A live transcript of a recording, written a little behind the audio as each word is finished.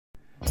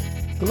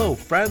Hello,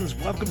 friends.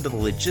 Welcome to the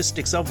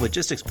Logistics of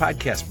Logistics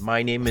podcast.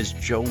 My name is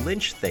Joe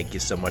Lynch. Thank you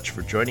so much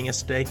for joining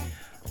us today.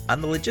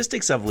 On the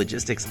Logistics of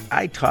Logistics,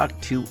 I talk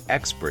to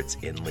experts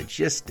in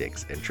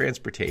logistics and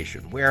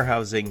transportation,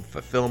 warehousing,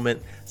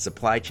 fulfillment,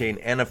 supply chain,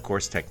 and of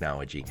course,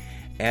 technology.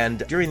 And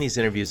during these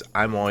interviews,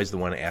 I'm always the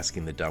one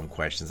asking the dumb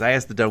questions. I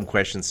ask the dumb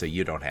questions so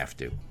you don't have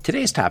to.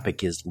 Today's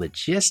topic is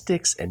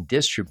logistics and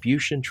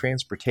distribution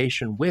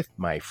transportation with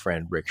my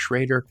friend Rick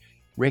Schrader.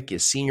 Rick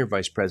is Senior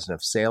Vice President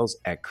of Sales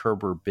at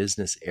Kerber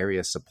Business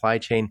Area Supply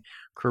Chain.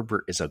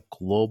 Kerber is a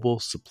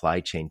global supply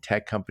chain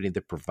tech company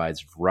that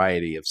provides a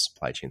variety of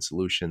supply chain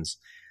solutions,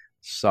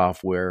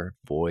 software,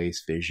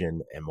 voice,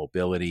 vision, and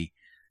mobility,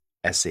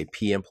 SAP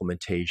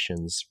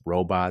implementations,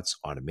 robots,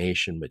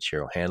 automation,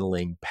 material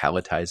handling,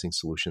 palletizing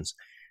solutions.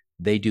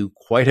 They do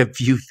quite a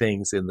few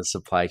things in the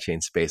supply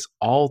chain space,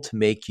 all to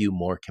make you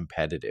more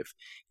competitive.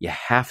 You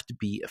have to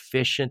be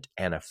efficient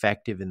and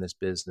effective in this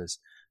business.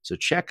 So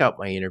check out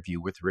my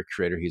interview with Rick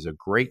Schrader. He's a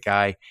great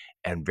guy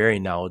and very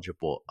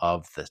knowledgeable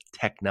of the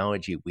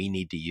technology we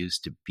need to use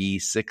to be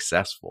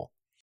successful.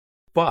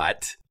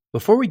 But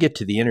before we get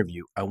to the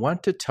interview, I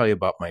want to tell you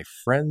about my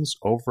friends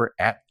over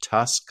at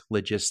Tusk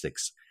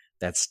Logistics.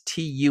 That's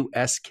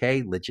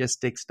TUSK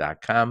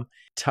Logistics.com.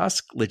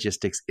 Tusk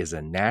Logistics is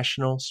a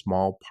national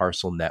small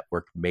parcel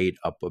network made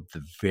up of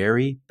the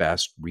very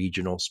best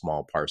regional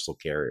small parcel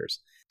carriers.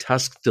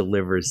 Tusk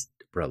delivers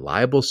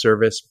reliable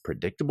service,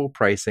 predictable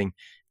pricing,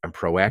 and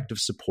proactive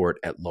support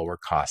at lower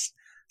costs,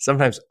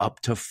 sometimes up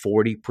to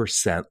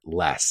 40%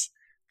 less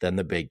than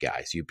the big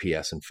guys,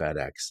 UPS and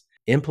FedEx.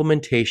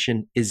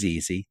 Implementation is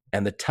easy,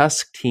 and the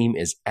Tusk team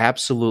is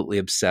absolutely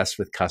obsessed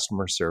with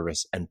customer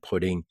service and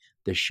putting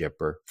the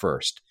shipper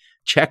first.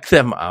 Check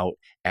them out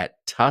at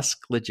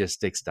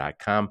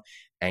tusklogistics.com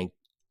and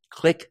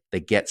click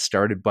the Get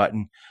Started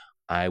button.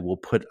 I will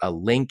put a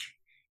link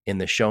in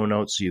the show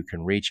notes so you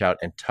can reach out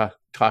and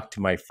talk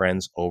to my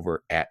friends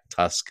over at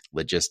Tusk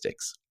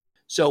Logistics.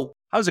 So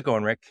how's it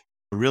going, Rick?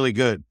 Really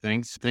good.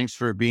 Thanks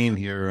for being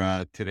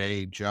here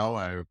today, Joe.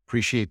 I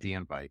appreciate the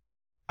invite.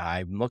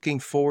 I'm looking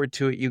forward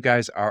to it. You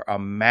guys are a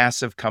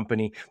massive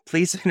company.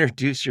 Please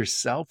introduce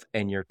yourself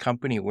and your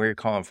company, where you're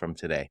calling from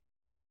today.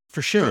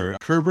 For sure.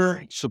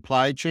 Kerber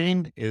Supply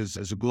Chain is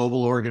a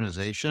global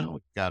organization.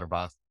 We've got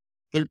about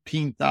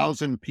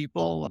 13,000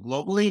 people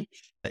globally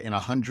in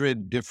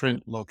 100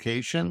 different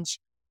locations.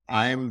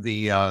 I'm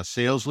the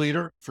sales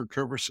leader for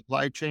Kerber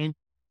Supply Chain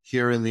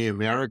here in the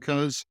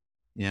Americas,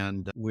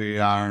 and we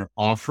are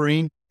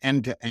offering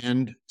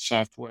end-to-end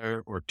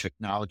software or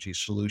technology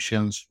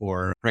solutions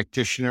for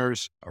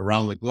practitioners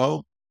around the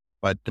globe,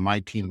 but my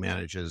team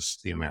manages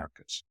the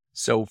Americas.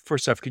 So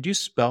first off, could you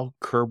spell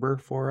Kerber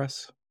for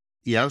us?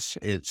 Yes,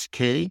 it's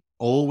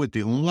K-O with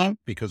the umlaut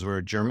because we're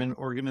a German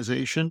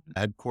organization,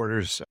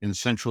 headquarters in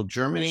central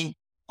Germany,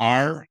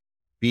 R-B-E-R.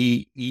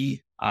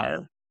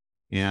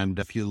 And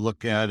if you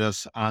look at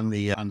us on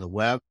the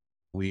web,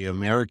 we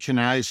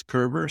Americanized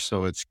Kerber,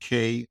 so it's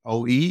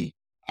K-O-E-R-B-E-R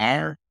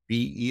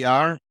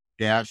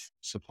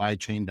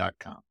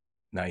supplychain.com.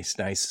 Nice.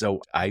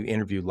 So I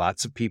interview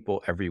lots of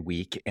people every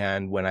week.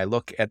 And when I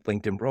look at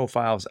LinkedIn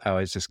profiles, I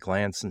always just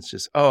glance and it's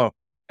just, and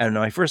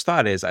my first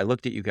thought is I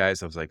looked at you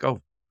guys, I was like,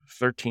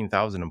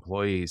 13,000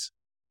 employees.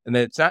 And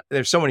then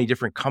there's so many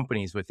different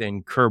companies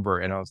within Kerber.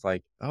 And I was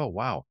like, oh,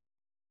 wow,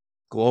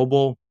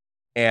 global.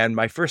 And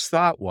my first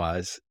thought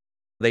was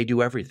they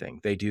do everything.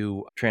 They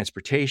do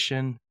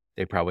transportation.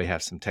 They probably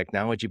have some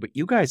technology, but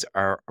you guys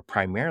are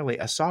primarily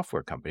a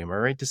software company. Am I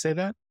right to say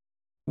that?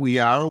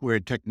 We're a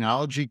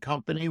technology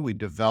company. We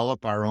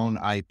develop our own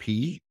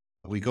IP.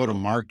 We go to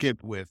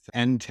market with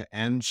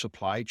end-to-end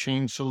supply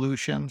chain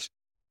solutions.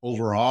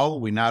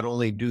 Overall, we not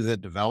only do the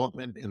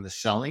development and the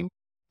selling,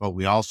 but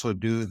we also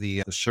do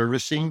the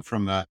servicing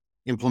from the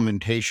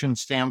implementation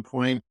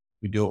standpoint.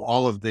 We do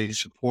all of the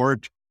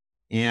support,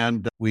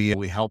 and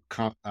we help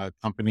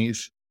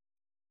companies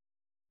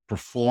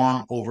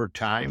perform over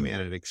time at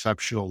an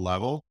exceptional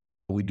level.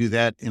 We do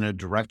that in a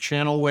direct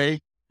channel way.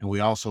 And we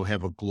also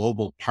have a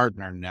global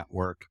partner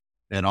network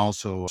that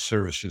also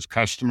services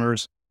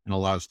customers and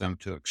allows them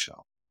to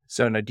excel.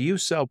 So now, do you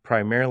sell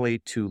primarily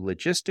to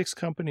logistics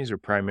companies or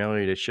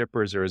primarily to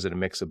shippers, or is it a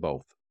mix of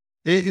both?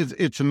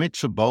 It's a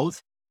mix of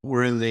both.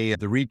 We're in the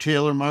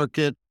retailer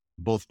market,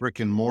 both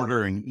brick and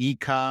mortar and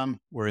e-com.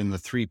 We're in the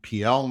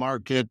 3PL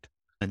market.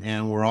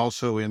 And we're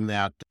also in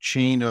that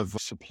chain of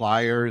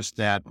suppliers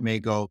that may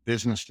go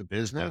business to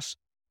business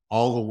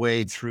all the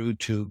way through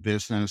to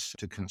business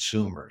to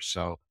consumer.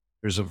 So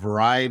there's a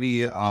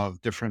variety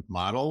of different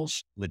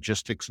models,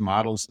 logistics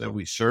models that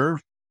we serve.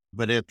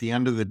 But at the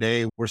end of the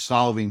day, we're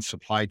solving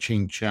supply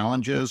chain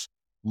challenges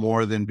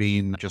more than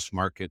being just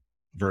market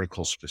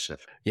vertical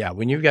specific. Yeah.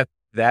 When you've got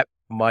that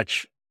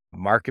much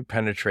market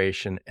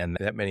penetration and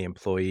that many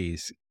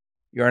employees,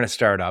 you're in a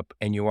startup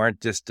and you aren't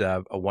just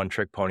a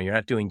one-trick pony. You're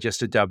not doing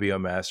just a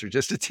WMS or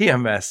just a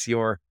TMS.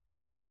 You're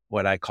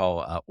what I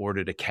call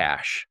order to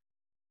cash.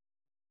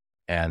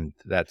 And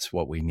that's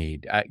what we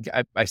need.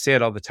 I say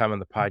it all the time on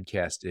the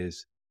podcast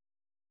is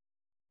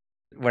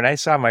When I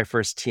saw my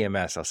first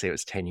TMS, I'll say it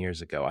was 10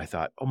 years ago, I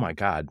thought, oh my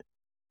God,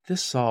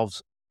 this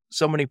solves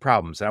so many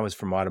problems. I was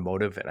from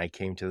automotive and I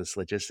came to this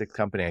logistics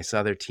company. I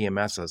saw their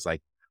TMS. I was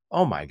like,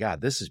 oh my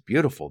God, this is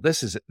beautiful.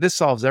 This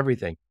solves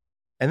everything.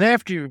 And then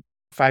after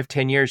 5,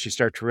 10 years, you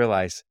start to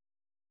realize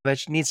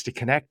that needs to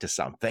connect to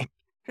something.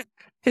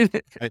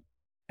 I-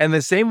 And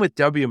the same with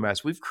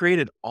WMS. We've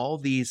created all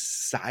these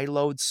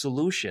siloed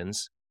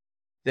solutions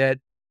that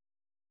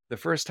the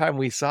first time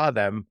we saw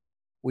them,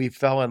 we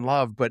fell in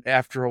love. But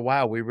after a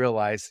while, we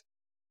realized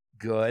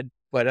good,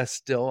 but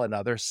still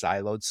another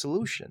siloed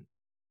solution.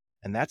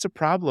 And that's a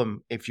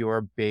problem if you're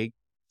a big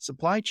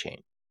supply chain.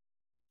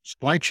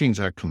 Supply chains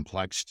are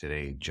complex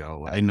today,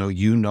 Joe. I know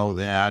you know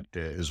that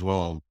as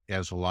well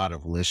as a lot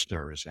of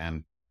listeners,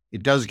 and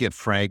it does get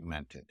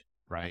fragmented,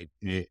 right?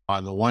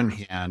 On the one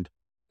hand,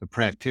 the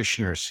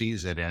practitioner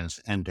sees it as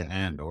end to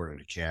end, order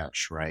to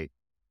cash, right?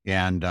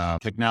 And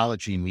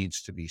technology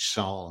needs to be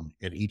sown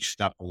at each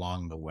step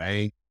along the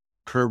way.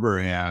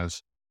 Kerber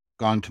has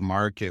gone to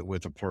market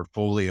with a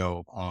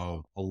portfolio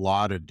of a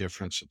lot of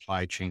different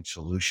supply chain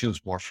solutions,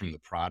 more from the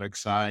product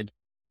side.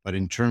 But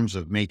in terms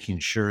of making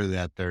sure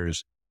that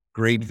there's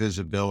great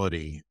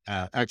visibility,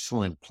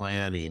 excellent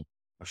planning,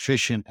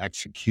 efficient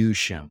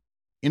execution.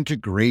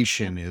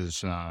 Integration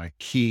is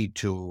key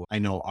to, I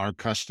know, our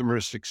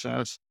customers'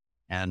 success.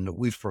 And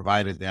we've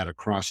provided that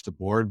across the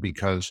board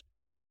because,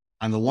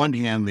 on the one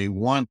hand, they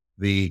want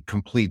the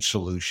complete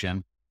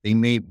solution. They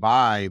may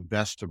buy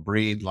best of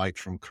breed, like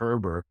from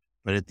Kerber,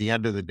 but at the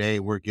end of the day,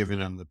 we're giving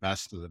them the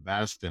best of the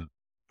best. And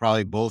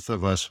probably both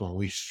of us, when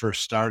we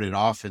first started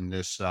off in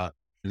this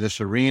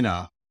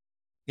arena,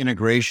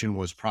 integration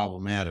was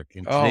problematic.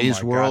 In Oh today's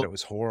my God, world, it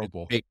was it's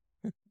horrible.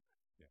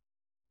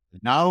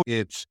 now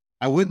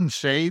I wouldn't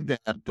say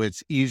that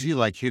it's easy,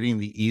 like hitting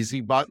the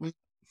easy button,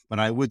 but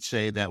I would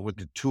say that with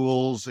the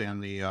tools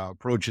and the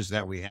approaches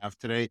that we have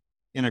today,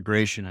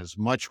 integration is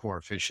much more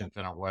efficient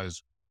than it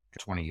was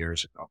 20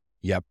 years ago.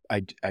 Yep.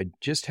 I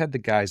just had the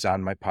guys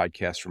on my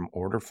podcast from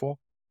Orderful.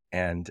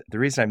 And the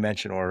reason I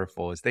mention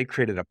Orderful is they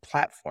created a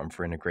platform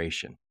for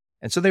integration.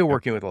 And so they were Yep.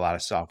 working with a lot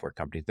of software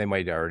companies. They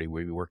might already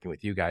be working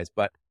with you guys,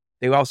 but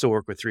they also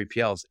work with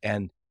 3PLs.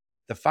 And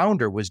the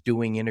founder was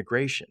doing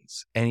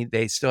integrations, and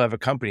they still have a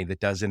company that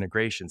does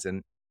integrations.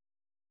 And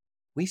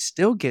we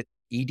still get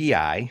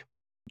EDI.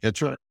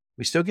 That's right.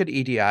 We still get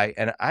EDI.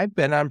 And I've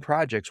been on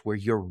projects where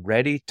you're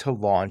ready to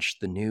launch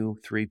the new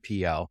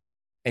 3PL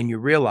and you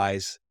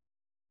realize,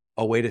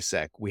 oh, wait a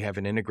sec, we have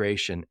an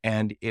integration.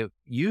 And it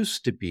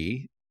used to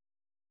be,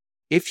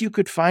 if you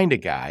could find a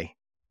guy,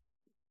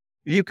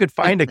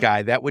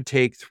 that would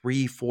take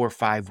 3, 4,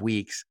 5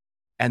 weeks.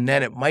 And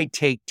then it might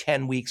take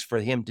 10 weeks for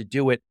him to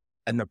do it.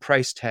 And the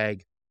price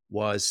tag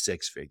was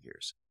 6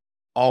 figures.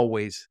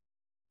 Always,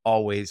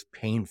 always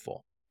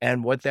painful.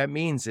 And what that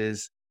means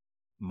is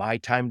my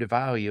time to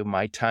value,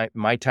 my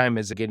time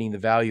is getting the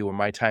value, or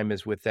my time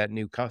is with that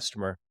new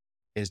customer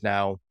is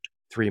now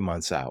 3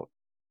 months out.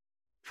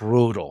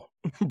 Brutal,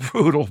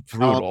 brutal,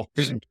 brutal.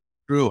 Isn't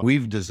true.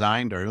 We've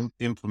designed our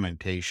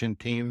implementation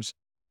teams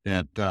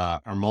that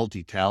are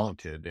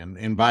multi-talented.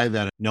 And by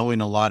that, knowing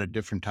a lot of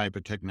different type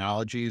of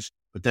technologies,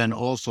 but then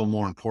also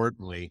more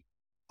importantly,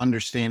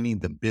 understanding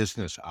the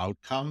business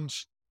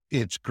outcomes.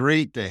 It's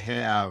great to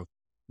have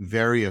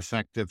very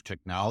effective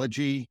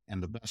technology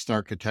and the best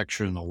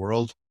architecture in the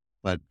world,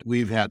 but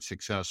we've had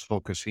success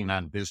focusing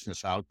on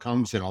business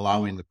outcomes and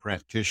allowing the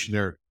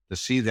practitioner to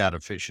see that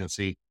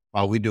efficiency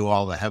while we do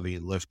all the heavy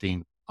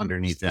lifting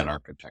underneath that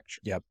architecture.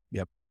 Yep.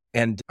 Yep.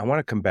 And I want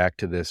to come back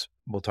to this.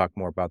 We'll talk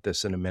more about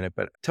this in a minute,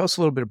 but tell us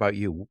a little bit about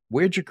you.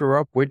 Where'd you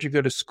grow up? Where'd you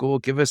go to school?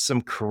 Give us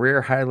some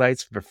career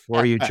highlights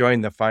before you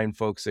joined the fine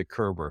folks at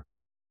Kerber.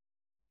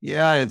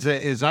 Yeah,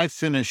 as I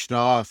finished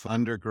off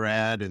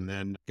undergrad and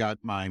then got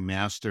my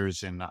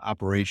master's in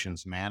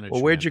operations Well,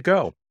 where'd management, you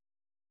go?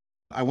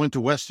 I went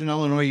to Western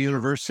Illinois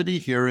University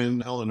here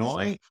in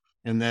Illinois,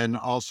 and then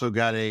also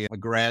got a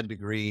grad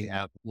degree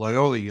at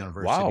Loyola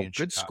University Wow, in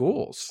good Chicago.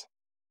 schools.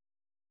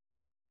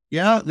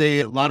 Yeah,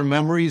 a lot of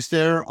memories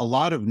there, a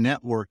lot of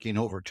networking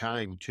over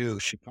time too.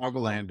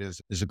 Chicagoland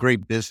is a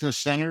great business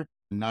center,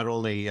 not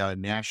only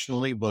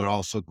nationally, but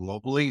also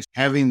globally.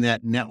 Having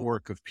that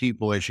network of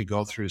people as you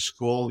go through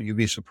school, you'd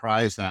be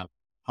surprised at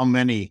how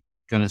many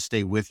going to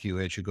stay with you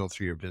as you go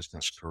through your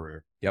business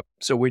career. Yep.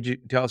 So where'd you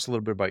tell us a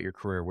little bit about your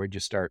career? Where'd you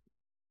start?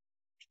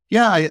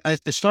 Yeah, I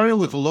started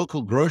with a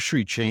local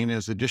grocery chain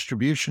as a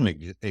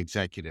distribution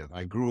executive.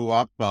 I grew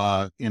up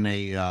in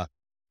a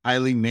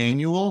highly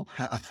manual,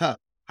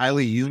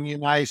 highly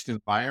unionized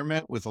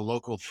environment with a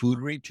local food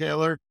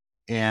retailer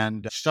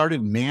and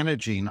started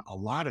managing a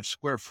lot of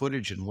square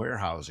footage in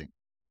warehousing,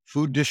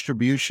 food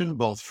distribution,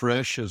 both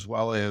fresh as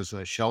well as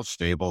shelf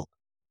stable.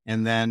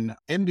 And then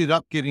ended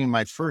up getting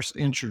my first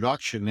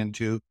introduction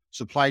into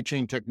supply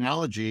chain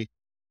technology.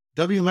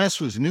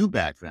 WMS was new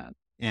back then.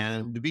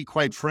 And to be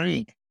quite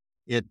frank,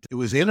 it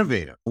was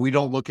innovative. We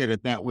don't look at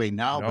it that way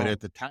now, but No. at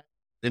the time,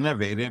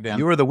 innovated. And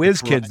You were the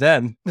whiz kids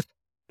then.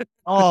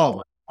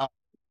 oh,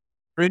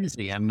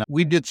 crazy. And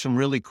we did some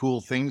really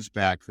cool things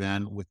back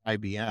then with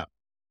IBM.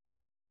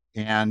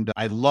 And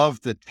I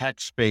loved the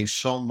tech space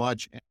so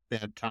much at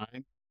that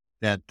time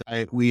that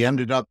we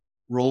ended up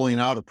rolling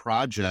out a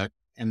project.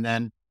 And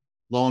then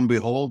lo and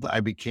behold, I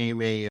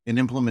became an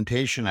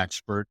implementation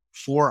expert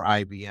for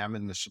IBM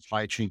in the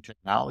supply chain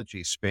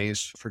technology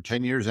space for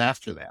 10 years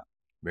after that.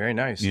 Very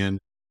nice.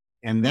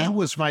 And that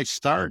was my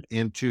start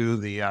into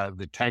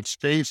the tech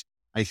space.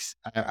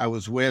 I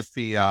was with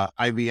the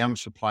IBM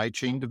supply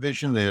chain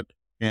division that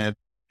had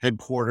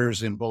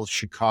headquarters in both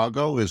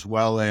Chicago as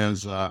well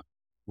as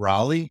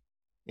Raleigh.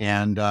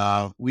 And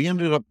we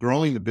ended up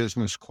growing the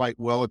business quite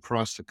well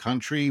across the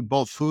country,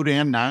 both food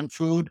and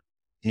non-food,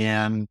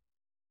 and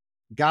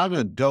got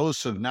a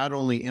dose of not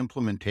only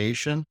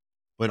implementation,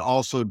 but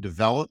also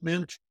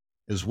development,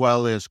 as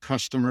well as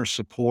customer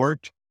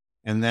support,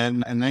 and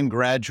then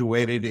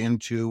graduated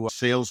into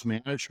sales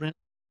management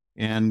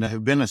and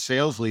have been a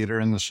sales leader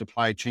in the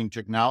supply chain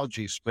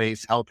technology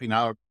space, helping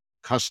out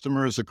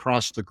customers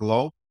across the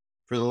globe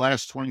for the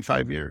last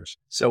 25 years.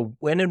 So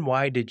when and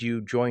why did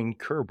you join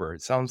Kerber?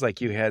 It sounds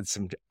like you had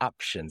some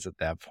options at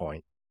that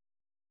point.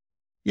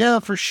 Yeah,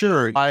 for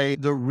sure.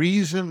 The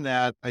reason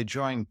that I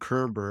joined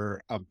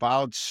Kerber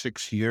about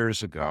 6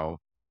 years ago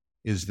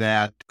is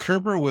that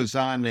Kerber was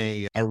on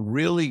a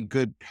really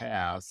good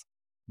path,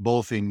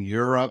 both in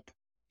Europe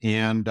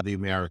and the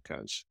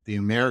Americas. The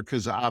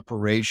Americas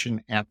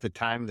operation at the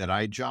time that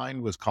I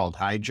joined was called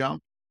High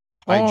Jump.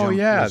 High Oh, Jump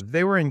yeah. was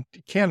They were in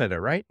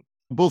Canada, right?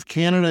 both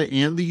Canada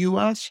and the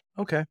US.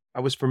 Okay. I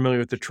was familiar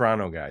with the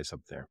Toronto guys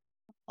up there.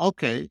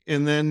 Okay.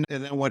 And then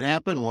what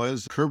happened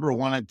was Kerber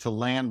wanted to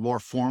land more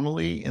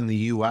formally in the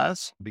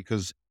US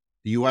because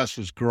the US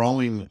was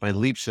growing by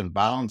leaps and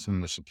bounds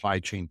in the supply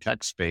chain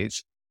tech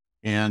space.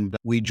 And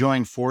we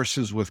joined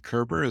forces with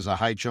Kerber as a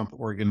high jump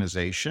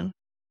organization.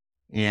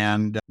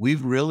 And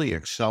we've really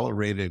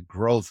accelerated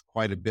growth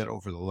quite a bit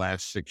over the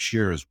last 6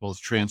 years, both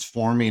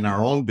transforming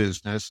our own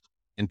business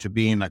into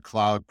being a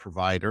cloud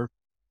provider,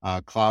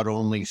 cloud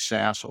only,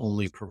 SaaS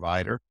only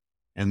provider,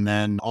 and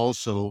then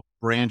also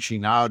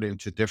branching out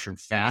into different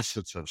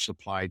facets of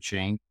supply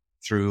chain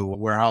through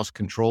warehouse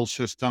control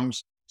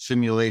systems,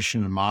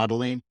 simulation and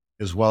modeling,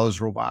 as well as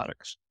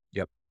robotics.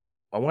 Yep.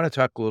 I want to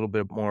talk a little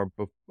bit more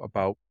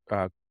about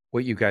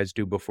what you guys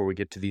do before we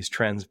get to these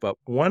trends. But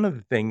one of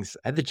the things,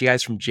 I had the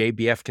guys from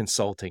JBF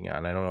Consulting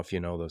on. I don't know if you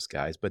know those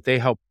guys, but they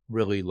help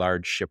really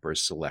large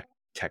shippers select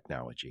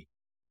technology.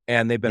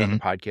 And they've been on the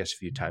podcast a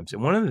few times.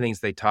 And one of the things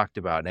they talked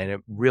about, and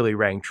it really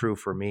rang true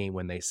for me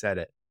when they said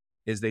it,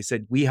 is they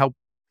said, we help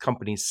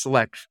companies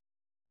select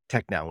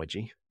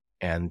technology,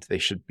 and they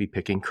should be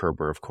picking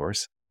Kerber, of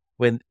course.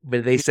 But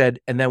they said,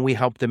 and then we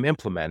help them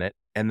implement it.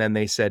 And then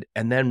they said,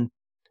 and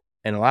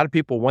a lot of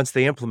people, once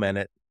they implement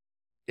it,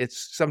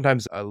 it's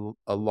sometimes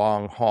a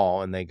long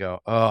haul and they go,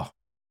 oh,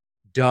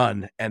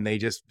 done. And they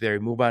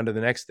move on to the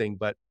next thing.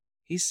 But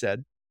he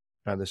said,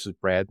 this is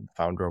Brad,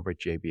 founder over at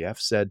JBF,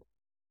 said,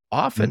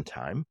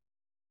 oftentimes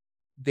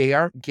they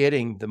aren't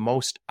getting the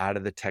most out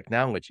of the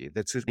technology.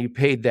 You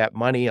paid that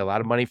money, a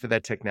lot of money for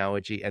that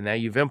technology, and now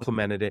you've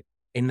implemented it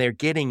and they're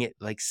getting it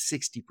like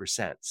 60%,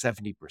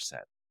 70%.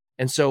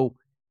 And so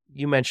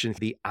you mentioned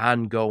the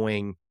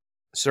ongoing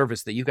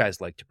service that you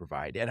guys like to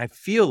provide. And I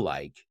feel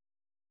like,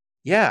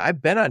 yeah,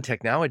 I've been on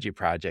technology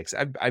projects.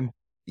 I'm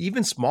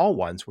even small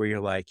ones where you're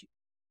like,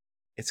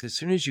 it's as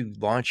soon as you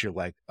launch, you're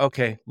like,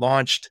 okay,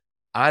 launched,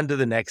 on to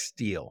the next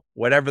deal,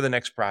 whatever the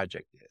next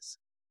project is.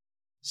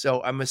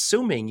 So I'm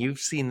assuming you've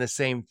seen the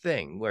same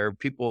thing where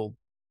people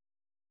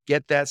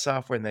get that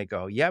software and they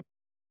go, yep,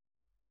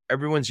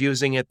 everyone's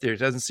using it. There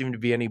doesn't seem to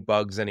be any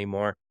bugs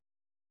anymore.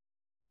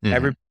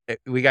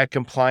 We got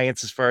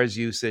compliance as far as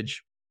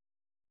usage.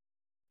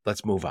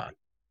 Let's move on.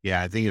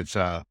 Yeah, I think it's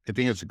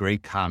a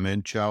great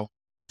comment, Joe.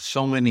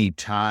 So many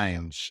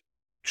times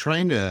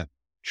trying to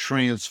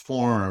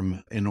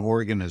transform an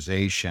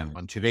organization.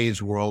 In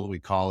today's world, we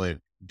call it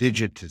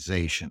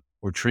digitization.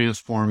 We're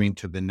transforming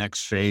to the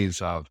next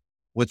phase of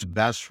what's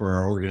best for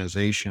our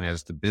organization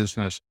as the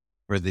business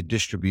or the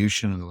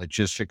distribution and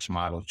logistics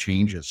model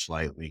changes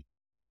slightly.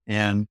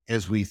 And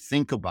as we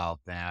think about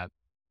that,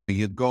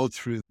 you go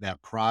through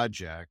that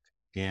project,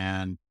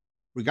 and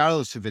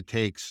regardless if it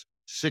takes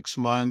 6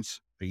 months,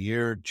 a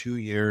year, 2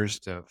 years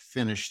to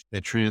finish the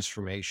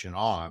transformation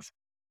off,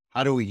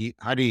 how do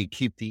you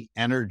keep the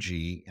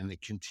energy and the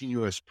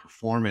continuous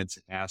performance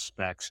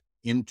aspects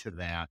into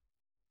that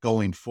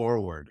going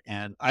forward?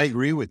 And I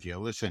agree with you.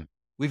 Listen,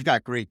 we've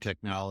got great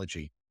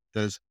technology.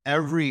 Does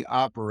every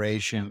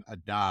operation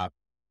adopt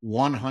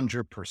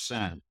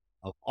 100%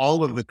 of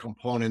all of the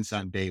components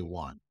on day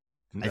one?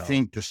 No. I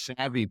think the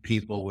savvy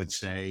people would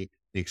say,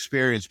 the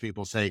experienced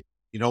people say,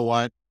 you know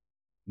what?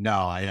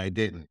 No, I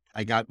didn't.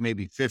 I got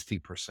maybe 50%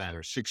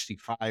 or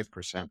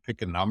 65%,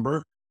 pick a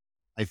number.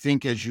 I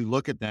think as you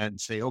look at that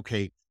and say,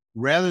 okay,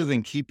 rather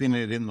than keeping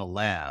it in the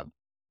lab,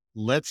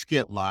 let's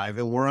get live.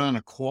 And we're on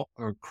a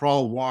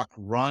crawl, walk,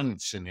 run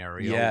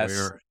scenario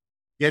where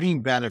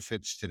getting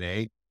benefits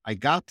today. I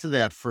got to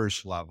that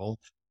first level.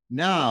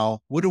 Now,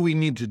 what do we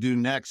need to do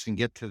next and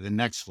get to the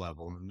next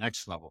level and the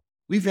next level?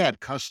 We've had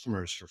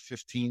customers for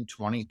 15,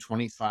 20,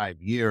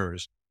 25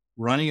 years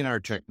running our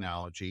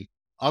technology,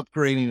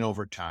 upgrading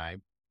over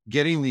time,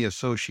 getting the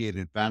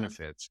associated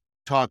benefits,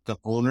 talk to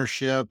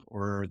ownership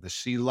or the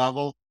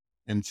C-level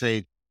and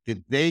say,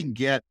 did they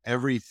get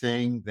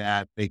everything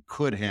that they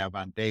could have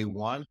on day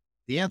one?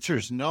 The answer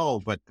is no,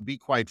 but to be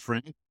quite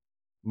frank,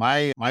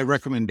 my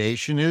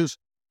recommendation is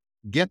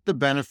get the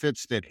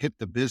benefits that hit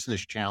the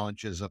business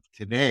challenges of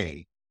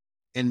today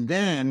and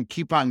then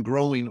keep on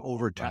growing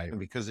over time. Right.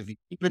 Because if you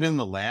keep it in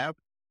the lab,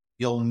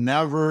 you'll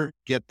never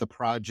get the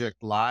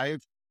project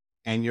live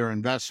and your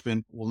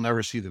investment will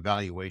never see the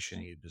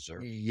valuation you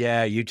deserve.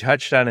 Yeah, you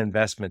touched on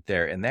investment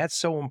there, and that's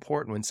so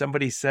important. When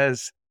somebody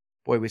says,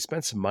 "Boy, we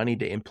spent some money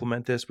to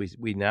implement this."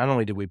 We not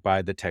only did we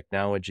buy the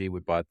technology,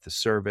 we bought the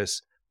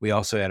service, we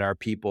also had our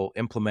people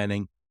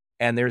implementing,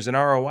 and there's an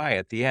ROI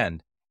at the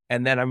end.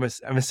 And then I'm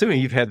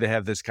assuming you've had to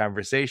have this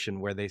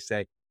conversation where they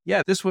say,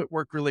 "Yeah, this would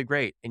work really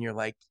great." And you're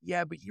like,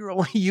 "Yeah, but you're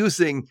only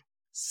using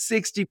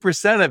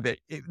 60% of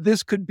it.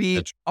 This could be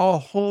That's a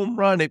home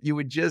run if you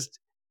would just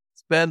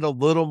spend a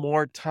little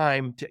more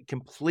time to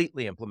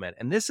completely implement."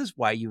 And this is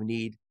why you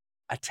need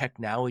a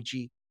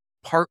technology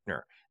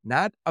partner,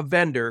 not a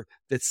vendor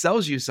that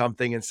sells you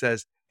something and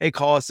says, "Hey,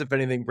 call us if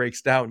anything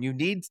breaks down." You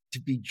need to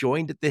be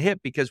joined at the hip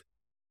because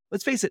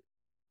let's face it,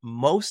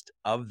 most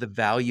of the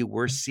value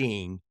we're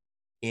seeing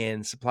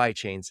in supply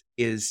chains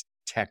is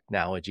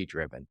technology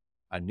driven.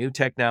 A new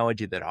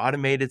technology that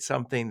automated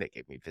something, that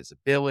gave me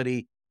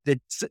visibility, that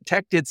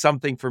tech did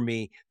something for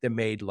me that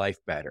made life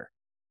better.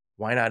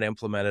 Why not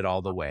implement it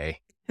all the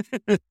way?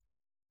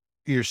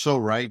 You're so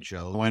right,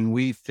 Joe. When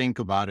we think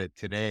about it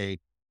today,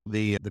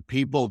 the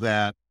people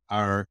that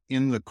are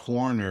in the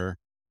corner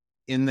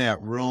in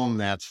that room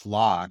that's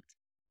locked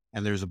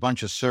and there's a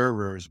bunch of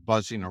servers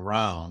buzzing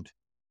around,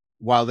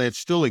 while that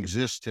still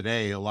exists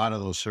today, a lot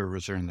of those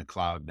servers are in the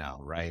cloud now,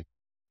 right?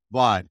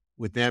 But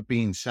with that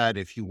being said,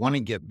 if you want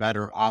to get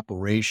better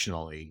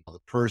operationally, the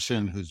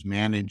person who's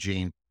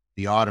managing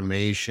the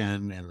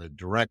automation and the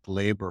direct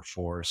labor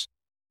force,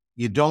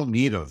 you don't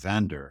need a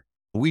vendor.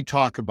 We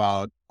talk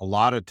about a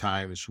lot of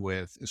times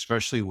with,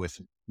 especially with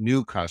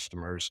new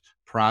customers,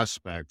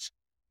 prospects,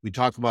 we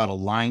talk about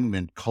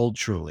alignment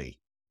culturally.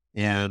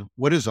 And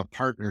what does a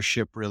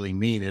partnership really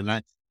mean?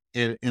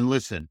 And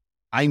listen,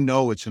 I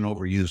know it's an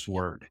overused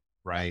word,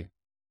 right?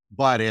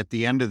 But at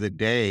the end of the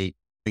day,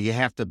 you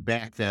have to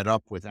back that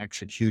up with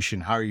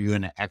execution. How are you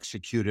going to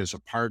execute as a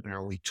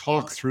partner? We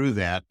talk through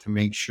that to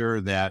make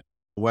sure that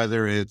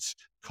whether it's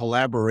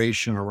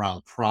collaboration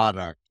around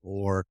product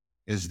or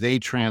as they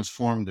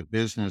transform the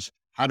business,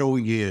 how do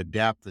we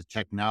adapt the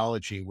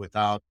technology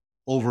without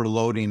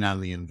overloading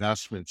on the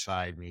investment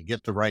side and you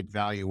get the right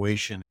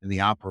valuation in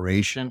the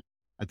operation?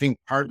 I think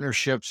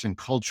partnerships and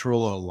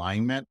cultural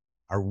alignment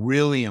are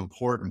really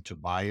important to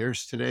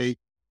buyers today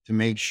to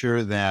make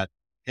sure that,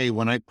 hey,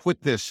 when I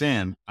put this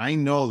in, I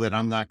know that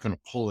I'm not going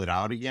to pull it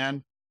out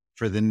again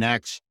for the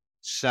next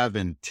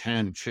 7,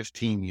 10,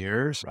 15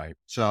 years. Right.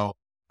 So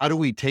how do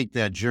we take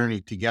that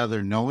journey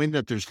together, knowing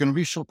that there's going to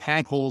be some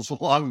potholes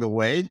along the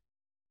way,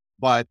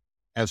 but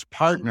as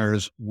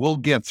partners, we'll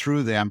get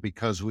through them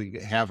because we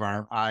have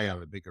our eye on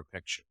the bigger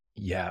picture.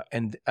 Yeah,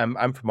 and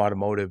I'm from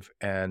automotive,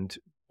 and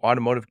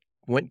automotive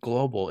went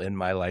global in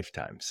my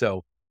lifetime.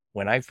 So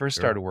when I first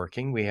Sure. started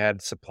working, we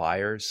had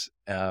suppliers.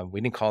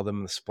 We didn't call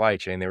them the supply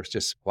chain; they were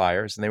just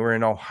suppliers, and they were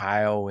in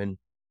Ohio and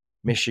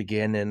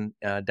Michigan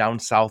and down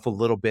south a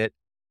little bit.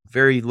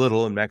 Very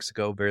little in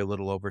Mexico, very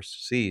little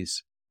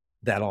overseas.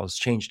 That all has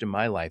changed in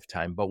my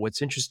lifetime. But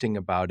what's interesting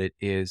about it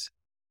is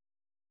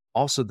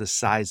also the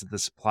size of the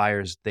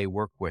suppliers they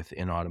work with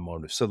in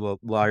automotive. So the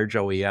large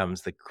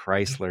OEMs, the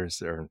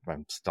Chryslers or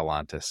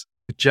Stellantis,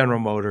 General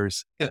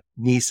Motors,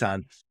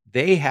 Nissan,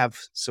 they have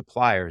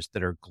suppliers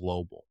that are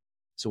global.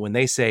 So when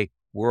they say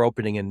we're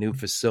opening a new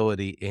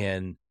facility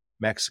in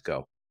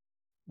Mexico,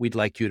 we'd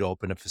like you to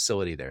open a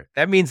facility there.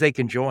 That means they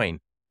can join.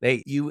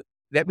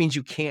 That means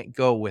you can't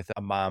go with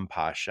a mom and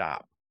pop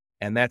shop.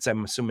 And that's,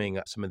 I'm assuming,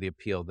 some of the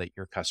appeal that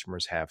your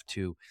customers have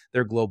to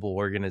their global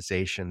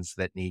organizations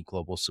that need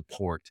global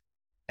support.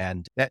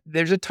 And that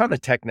there's a ton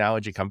of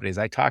technology companies.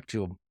 I talk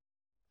to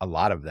a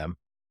lot of them,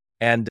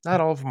 and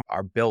not all of them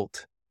are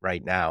built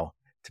right now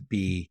to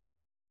be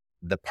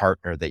the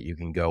partner that you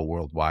can go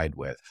worldwide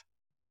with.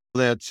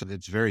 That's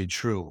very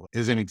true.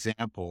 As an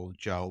example,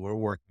 Joe, we're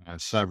working on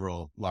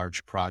several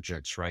large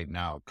projects right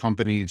now.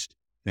 Companies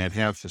that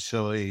have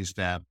facilities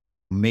that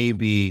may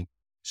be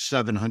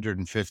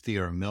 750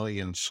 or a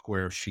million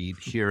square feet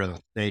here in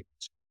the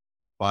States,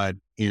 but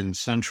in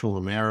Central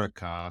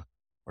America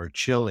or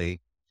Chile,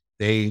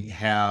 they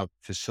have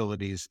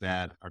facilities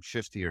that are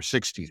 50 or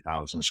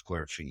 60,000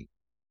 square feet,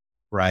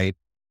 right?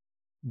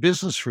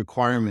 Business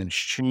requirements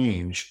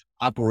change,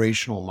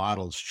 operational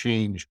models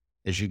change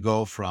as you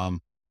go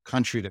from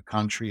country to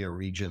country or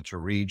region to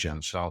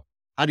region. So,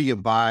 how do you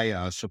buy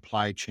a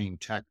supply chain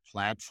tech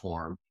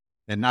platform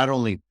that not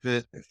only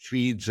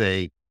feeds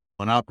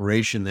an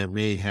operation that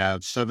may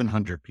have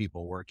 700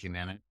 people working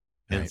in it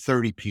and Right.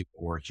 30 people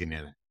working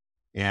in it?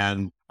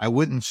 And I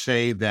wouldn't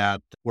say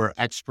that we're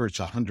experts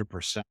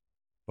 100%,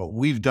 but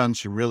we've done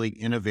some really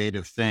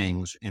innovative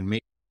things in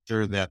making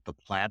sure that the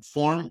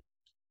platform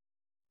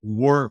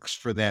works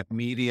for that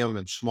medium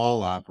and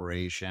small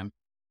operation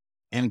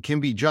and can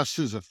be just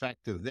as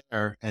effective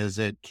there as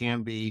it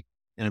can be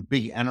in a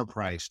big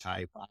enterprise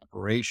type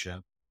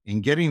operation in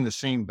getting the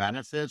same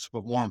benefits.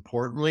 But more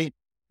importantly,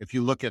 if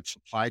you look at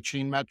supply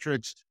chain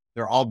metrics,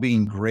 they're all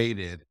being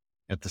graded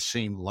at the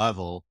same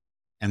level.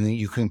 And then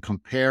you can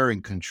compare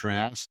and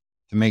contrast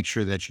to make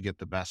sure that you get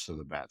the best of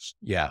the best.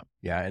 Yeah.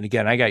 Yeah. And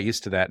again, I got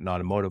used to that in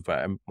automotive.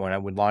 When I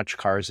would launch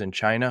cars in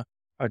China,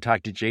 I would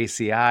talk to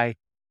JCI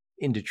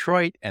in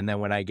Detroit. And then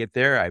when I get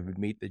there, I would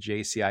meet the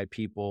JCI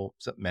people.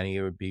 So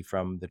many would be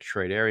from the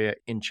Detroit area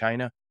in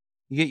China.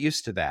 You get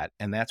used to that.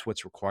 And that's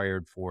what's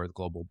required for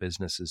global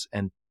businesses.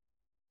 And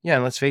yeah,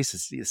 and let's face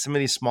it, some of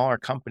these smaller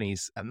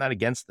companies, I'm not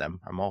against them.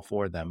 I'm all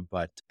for them,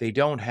 but they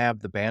don't have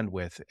the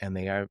bandwidth. And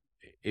they are,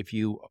 if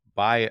you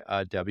buy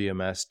a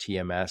WMS,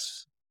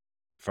 TMS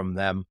from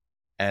them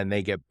and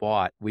they get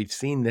bought, we've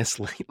seen this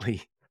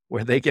lately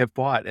where they get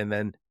bought and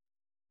then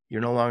you're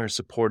no longer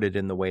supported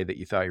in the way that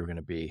you thought you were going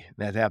to be.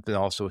 That happened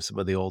also with some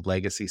of the old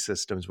legacy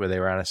systems where they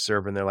were on a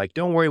server and they're like,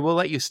 don't worry, we'll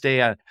let you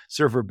stay on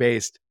server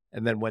based.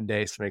 And then one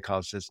day somebody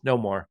calls and says, no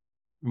more,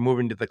 we're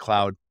moving to the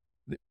cloud.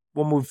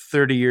 We'll move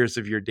 30 years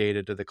of your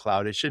data to the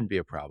cloud. It shouldn't be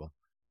a problem.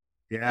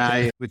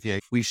 Yeah, with you.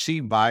 We see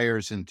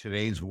buyers in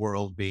today's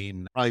world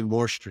being probably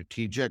more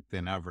strategic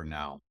than ever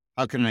now.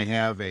 How can I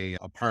have a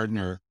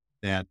partner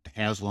that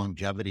has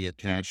longevity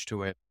attached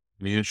to it,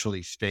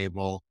 financially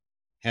stable,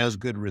 has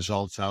good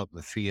results out in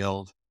the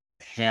field,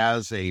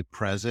 has a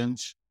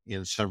presence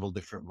in several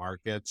different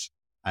markets?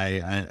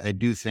 I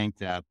do think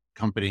that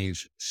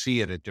companies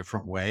see it a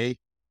different way.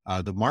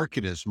 The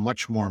market is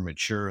much more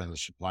mature in the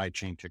supply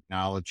chain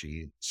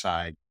technology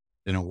side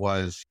than it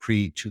was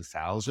pre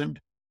 2000.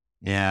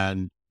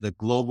 And the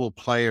global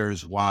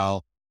players,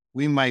 while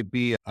we might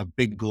be a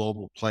big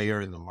global player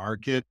in the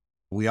market,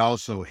 we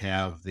also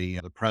have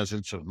the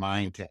presence of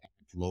mind to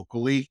act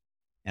locally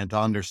and to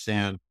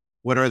understand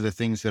what are the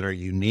things that are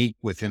unique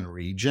within a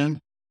region.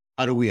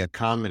 How do we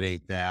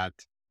accommodate that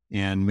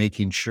and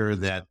making sure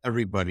that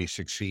everybody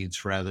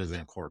succeeds rather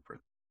than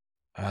corporate?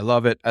 I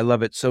love it. I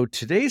love it. So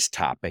today's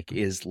topic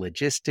is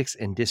logistics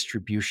and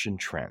distribution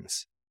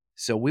trends.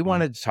 So we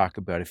wanted to talk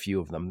about a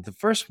few of them. The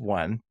first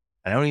one,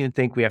 I don't even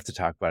think we have to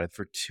talk about it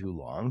for too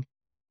long,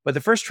 but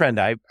the first trend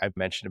I've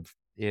mentioned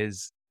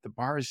is the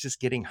bar is just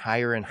getting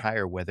higher and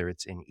higher, whether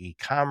it's in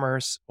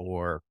e-commerce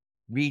or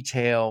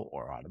retail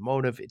or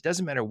automotive. It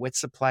doesn't matter what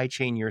supply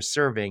chain you're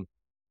serving.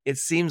 It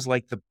seems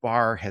like the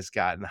bar has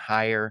gotten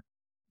higher,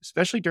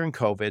 especially during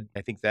COVID.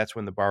 I think that's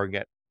when the bar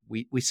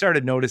we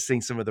started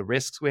noticing some of the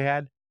risks we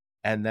had.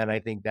 And then I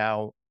think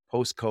now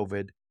post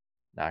COVID,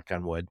 knock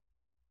on wood,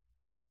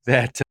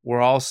 that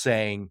we're all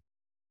saying,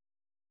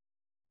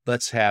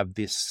 let's have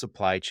this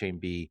supply chain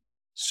be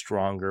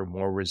stronger,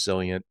 more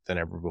resilient than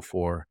ever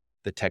before.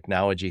 The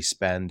technology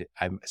spend,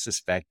 I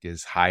suspect,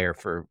 is higher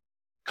for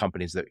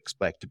companies that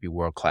expect to be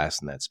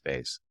world-class in that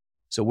space.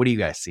 So what are you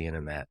guys seeing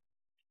in that?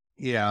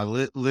 Yeah,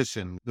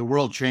 listen, the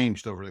world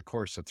changed over the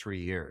course of 3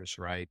 years,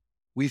 right?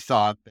 We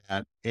thought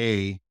that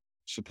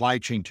supply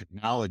chain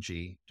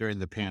technology during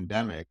the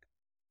pandemic,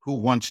 who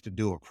wants to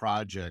do a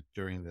project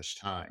during this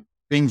time?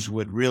 Things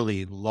would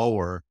really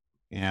lower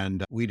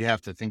and we'd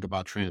have to think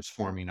about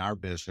transforming our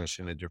business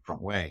in a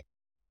different way.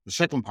 The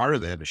second part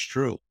of that is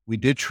true. We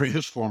did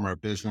transform our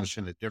business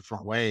in a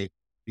different way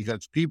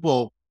because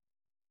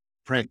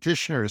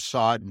practitioners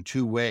saw it in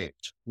two ways.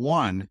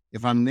 One,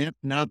 if I'm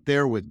not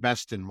there with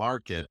best in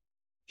market,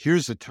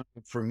 here's the time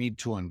for me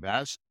to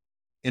invest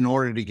in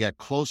order to get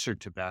closer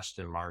to best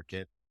in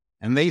market.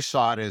 And they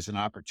saw it as an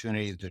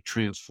opportunity to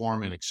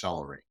transform and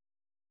accelerate.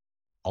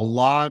 A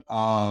lot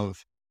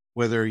of,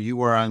 whether you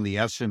were on the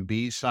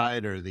SMB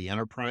side or the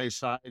enterprise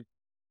side,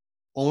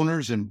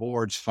 owners and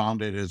boards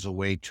found it as a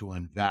way to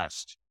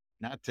invest,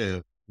 not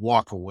to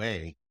walk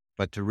away,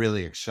 but to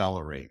really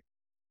accelerate.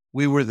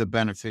 We were the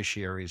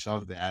beneficiaries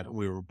of that.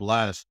 We were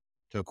blessed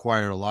to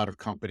acquire a lot of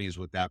companies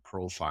with that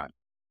profile.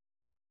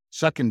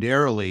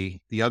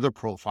 Secondarily, the other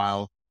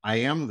profile, I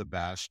am the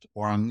best,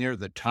 or I'm near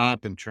the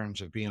top in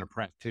terms of being a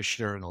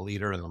practitioner and a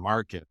leader in the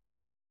market.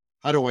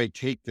 How do I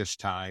take this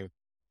time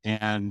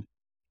and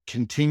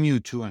continue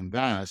to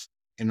invest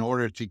in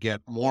order to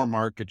get more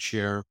market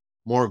share,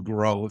 more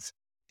growth,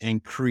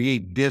 and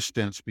create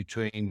distance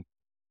between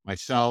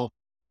myself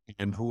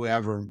and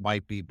whoever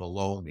might be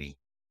below me?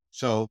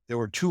 So there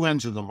were two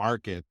ends of the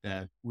market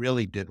that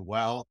really did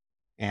well.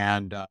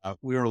 And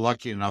we were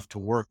lucky enough to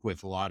work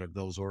with a lot of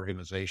those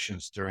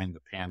organizations during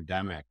the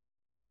pandemic.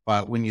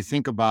 But when you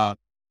think about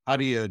how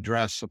do you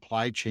address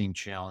supply chain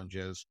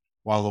challenges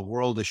while the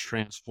world is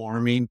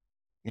transforming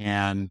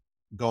and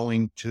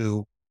going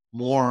to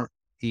more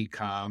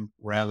e-com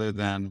rather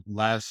than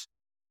less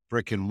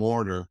brick and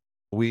mortar,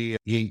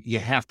 you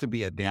have to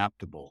be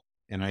adaptable.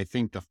 And I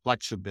think the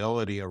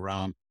flexibility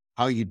around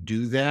how you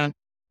do that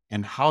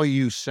and how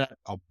you set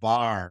a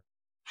bar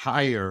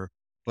higher,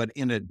 but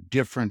in a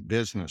different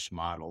business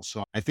model.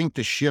 So I think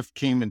the shift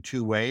came in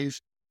two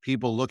ways.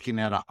 people looking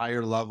at a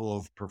higher level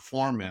of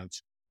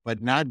performance,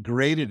 but not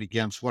graded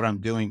against what I'm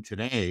doing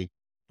today,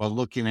 but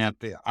looking at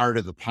the art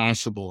of the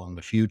possible in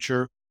the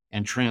future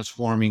and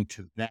transforming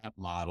to that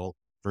model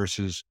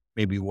versus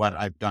maybe what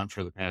I've done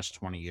for the past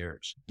 20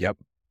 years. Yep.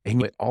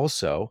 And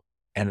also,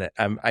 and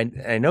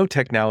I know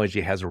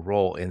technology has a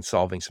role in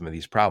solving some of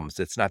these problems.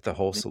 It's not the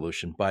whole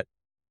solution, but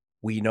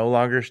we no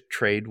longer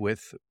trade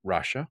with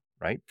Russia,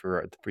 right?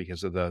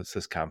 Because of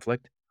this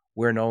conflict.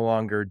 We're no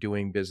longer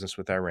doing business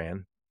with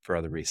Iran for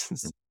other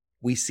reasons.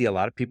 We see a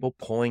lot of people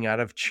pulling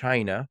out of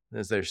China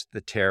as there's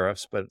the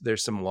tariffs, but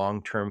there's some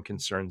long-term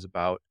concerns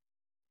about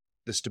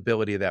the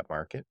stability of that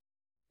market.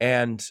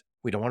 And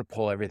we don't want to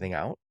pull everything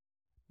out.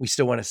 We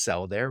still want to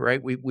sell there,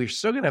 right? We're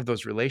still going to have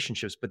those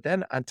relationships. But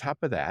then on top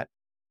of that,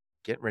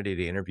 getting ready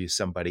to interview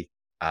somebody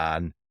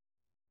on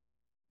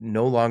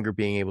no longer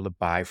being able to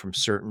buy from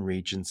certain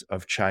regions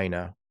of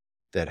China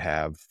that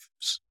have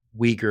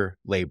Uyghur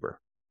labor,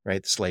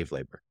 right? Slave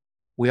labor.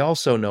 We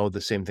also know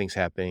the same thing's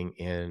happening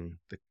in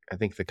I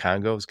think the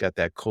Congo's got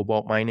that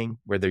cobalt mining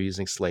where they're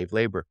using slave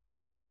labor.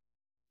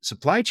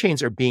 Supply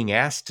chains are being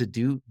asked to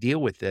deal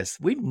with this.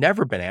 We've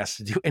never been asked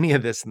to do any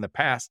of this in the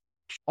past.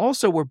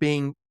 Also, we're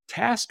being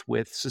tasked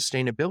with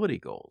sustainability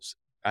goals.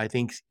 I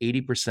think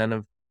 80%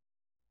 of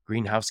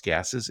greenhouse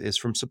gases is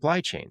from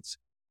supply chains.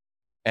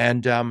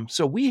 And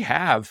so we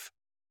have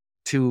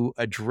to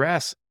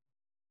address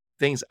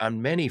things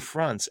on many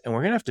fronts, and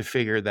we're going to have to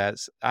figure that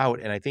out.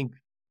 And I think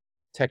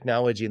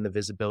technology and the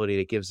visibility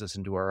it gives us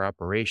into our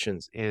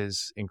operations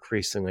is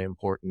increasingly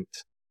important.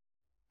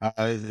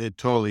 I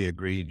totally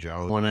agree,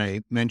 Joe. When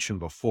I mentioned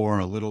before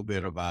a little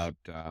bit about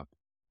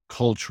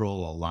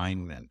cultural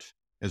alignment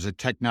as a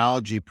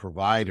technology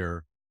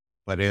provider,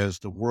 but as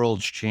the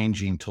world's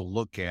changing to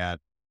look at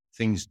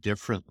things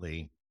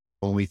differently,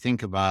 when we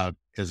think about,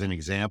 as an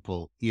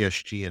example,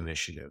 ESG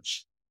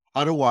initiatives,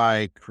 how do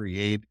I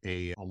create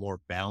a more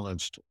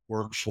balanced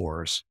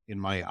workforce in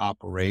my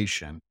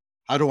operation?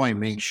 How do I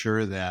make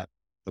sure that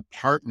the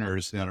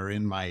partners that are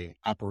in my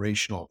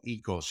operational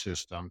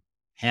ecosystem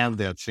have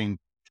that same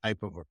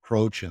type of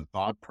approach and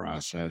thought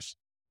process?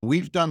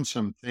 We've done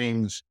some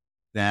things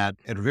that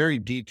at a very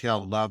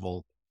detailed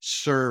level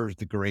serve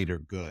the greater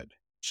good.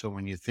 So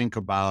when you think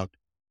about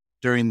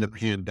during the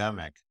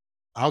pandemic,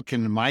 how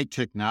can my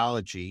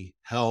technology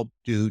help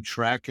do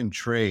track and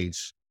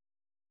trace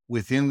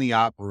within the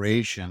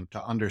operation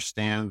to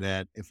understand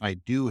that if I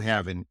do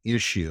have an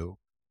issue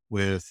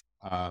with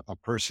a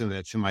person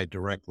that's in my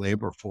direct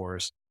labor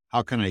force,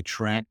 how can I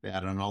track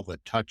that on all the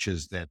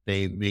touches that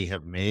they may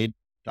have made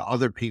to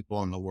other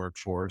people in the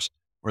workforce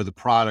or the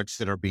products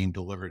that are being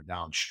delivered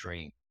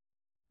downstream,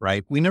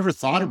 right? We never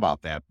thought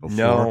about that before,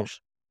 No.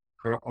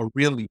 or a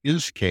real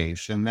use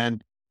case. And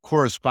then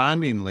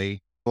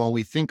correspondingly, when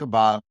we think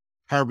about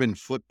carbon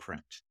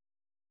footprint,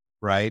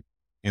 right?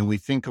 And we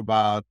think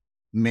about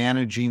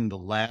managing the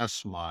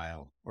last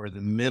mile or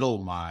the middle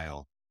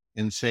mile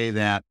and say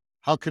that,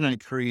 how can I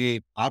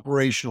create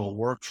operational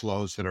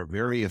workflows that are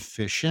very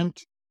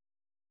efficient?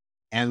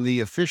 And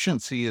the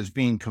efficiency is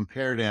being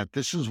compared at,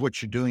 this is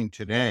what you're doing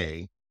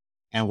today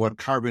and what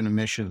carbon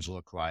emissions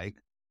look like.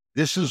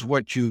 This is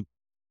what you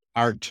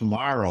are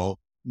tomorrow,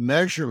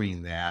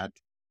 measuring that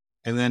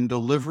and then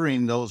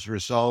delivering those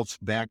results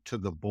back to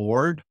the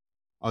board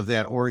of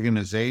that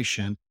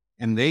organization.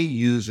 And they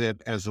use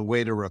it as a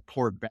way to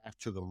report back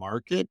to the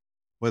market,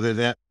 whether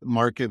that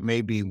market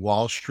may be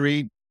Wall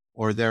Street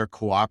or their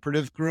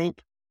cooperative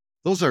group.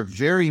 Those are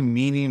very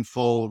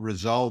meaningful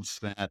results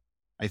that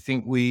I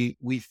think we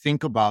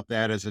think about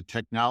that as a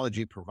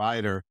technology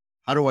provider.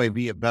 How do I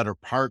be a better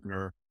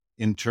partner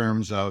in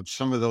terms of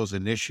some of those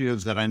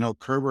initiatives that I know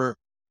Kerber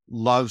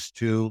loves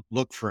to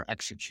look for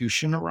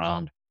execution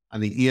around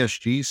on the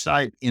ESG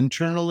side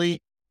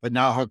internally, but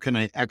now how can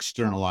I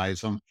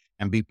externalize them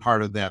and be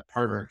part of that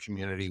partner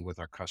community with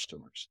our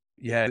customers?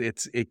 Yeah,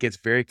 it gets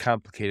very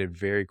complicated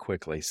very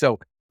quickly. So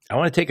I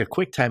want to take a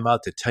quick time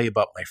out to tell you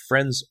about my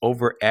friends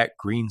over at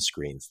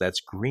Greenscreens.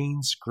 That's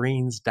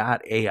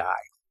greenscreens.ai.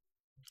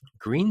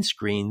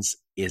 Greenscreens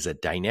is a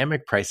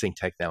dynamic pricing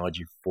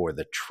technology for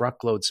the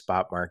truckload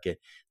spot market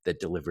that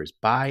delivers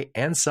buy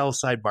and sell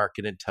side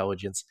market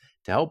intelligence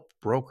to help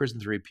brokers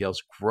and 3PLs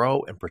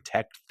grow and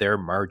protect their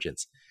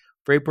margins.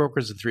 Freight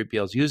brokers and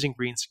 3PLs using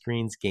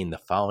Greenscreens gain the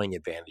following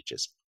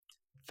advantages: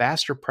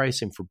 faster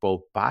pricing for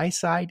both buy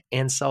side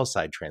and sell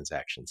side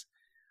transactions,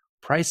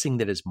 pricing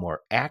that is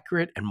more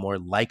accurate and more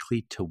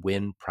likely to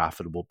win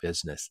profitable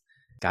business.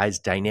 Guys,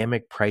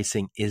 dynamic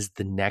pricing is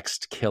the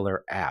next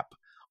killer app.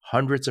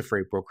 Hundreds of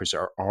freight brokers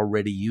are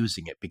already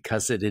using it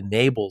because it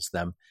enables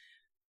them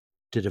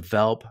to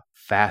develop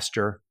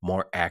faster,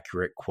 more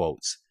accurate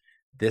quotes.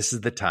 This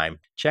is the time.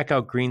 Check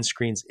out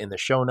Greenscreens in the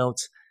show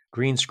notes,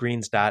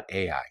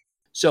 greenscreens.ai.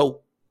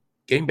 So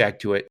getting back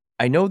to it,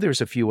 I know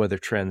there's a few other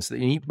trends.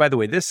 By the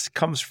way, this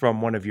comes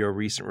from one of your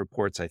recent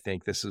reports, I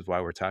think. This is why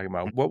we're talking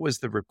about. What was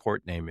the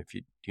report name?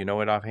 Do you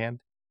know it offhand?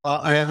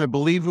 I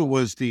believe it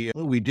was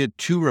we did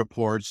two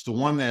reports. The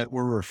one that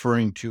we're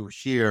referring to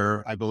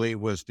here, I believe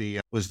was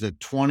the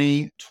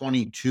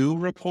 2022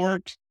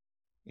 report.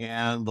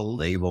 And the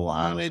label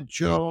on it,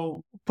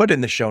 Joe, Put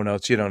in the show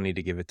notes. You don't need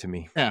to give it to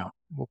me. yeah,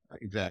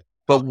 exactly.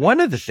 But one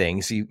of the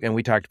things and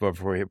we talked about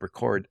before we hit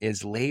record,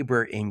 is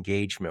labor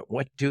engagement.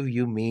 What do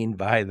you mean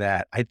by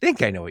that? I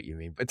think I know what you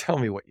mean, but tell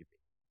me what you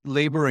mean.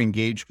 Labor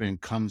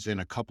engagement comes in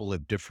a couple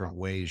of different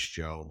ways,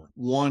 Joe.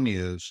 One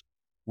is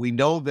we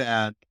know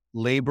that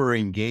labor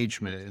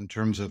engagement in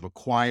terms of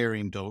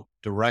acquiring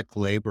direct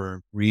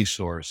labor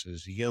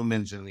resources,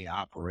 humans in the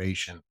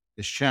operation,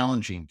 is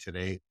challenging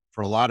today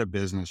for a lot of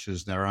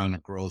businesses that are on a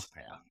growth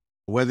path.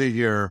 Whether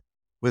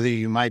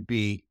you might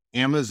be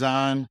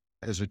Amazon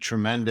as a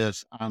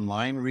tremendous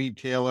online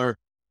retailer,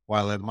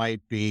 while it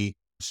might be,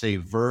 say,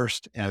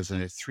 Versed as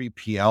a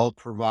 3PL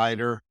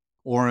provider,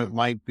 or it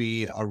might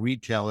be a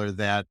retailer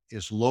that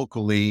is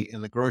locally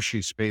in the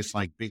grocery space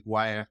like Big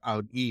Y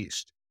out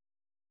east.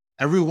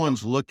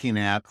 Everyone's looking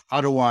at,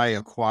 how do I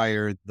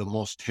acquire the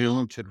most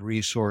talented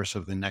resource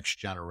of the next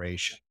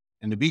generation?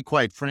 And to be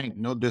quite frank,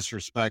 no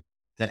disrespect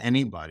to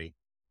anybody,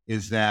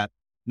 is that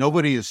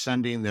nobody is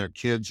sending their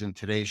kids in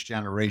today's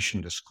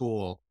generation to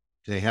school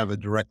to have a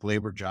direct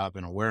labor job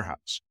in a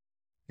warehouse,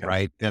 Yep.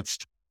 right?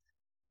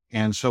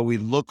 And so we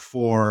look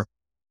for,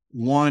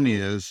 one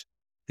is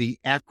the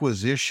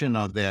acquisition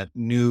of that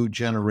new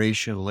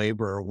generation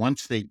labor.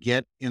 Once they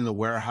get in the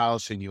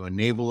warehouse and you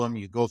enable them,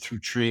 you go through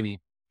training.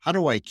 How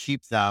do I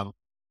keep them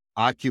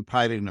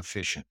occupied and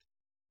efficient?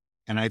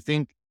 And I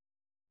think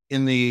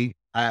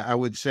I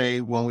would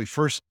say when we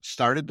first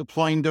started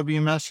deploying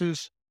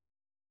WMSs,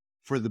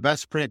 for the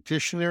best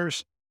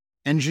practitioners,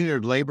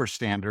 engineered labor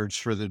standards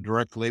for the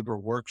direct labor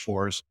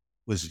workforce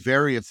was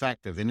very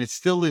effective. And it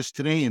still is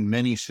today in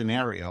many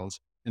scenarios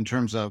in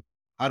terms of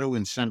how to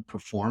incent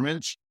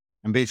performance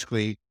and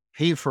basically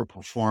pay for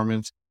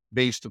performance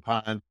based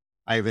upon,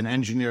 I have an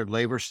engineered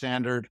labor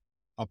standard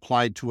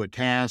applied to a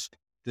task.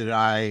 Did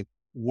I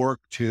work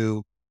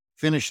to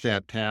finish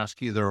that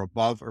task either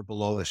above or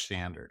below the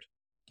standard?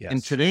 Yes.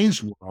 In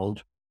today's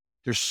world,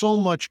 there's so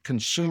much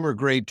consumer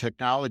grade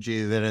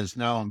technology that has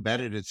now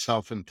embedded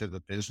itself into the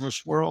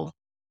business world.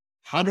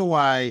 How do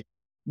I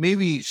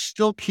maybe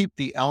still keep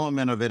the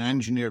element of an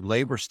engineered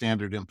labor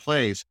standard in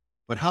place,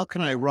 but how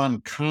can I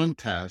run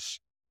contests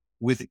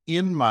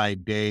within my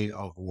day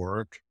of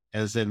work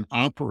as an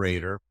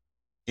operator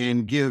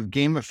and give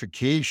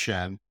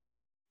gamification,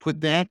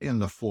 put that in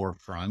the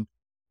forefront?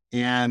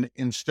 And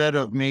instead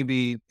of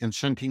maybe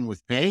incenting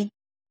with pay,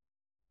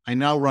 I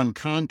now run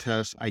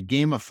contests, I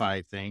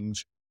gamify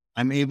things.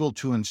 I'm able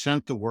to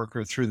incent the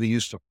worker through the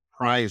use of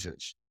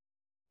prizes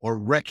or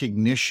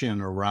recognition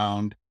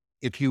around,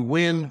 if you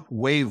win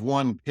wave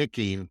one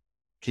picking,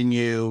 can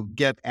you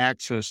get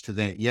access to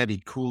that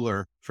Yeti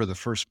cooler for the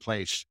first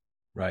place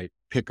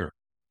picker?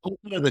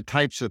 Those are the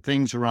types of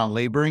things around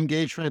labor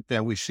engagement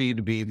that we see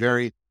to be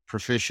very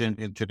proficient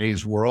in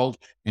today's world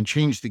and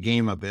change the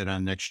game a bit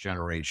on next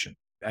generation.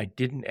 I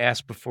didn't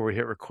ask before we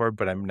hit record,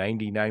 but I'm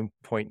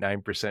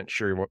 99.9%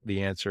 sure what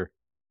the answer.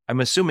 I'm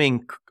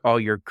assuming all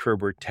your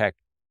Kerber tech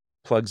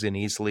plugs in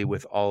easily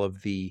with all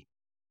of the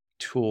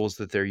tools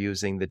that they're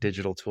using, the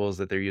digital tools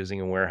that they're using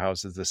in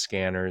warehouses, the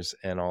scanners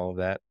and all of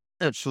that.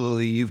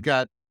 Absolutely.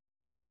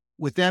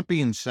 With that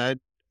being said,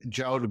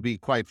 Joe, to be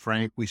quite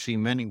frank, we see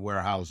many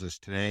warehouses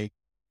today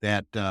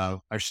that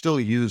are still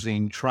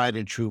using tried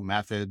and true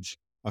methods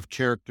of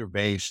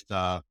character-based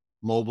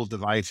mobile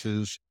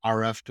devices,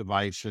 RF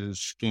devices,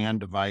 scan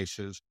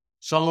devices,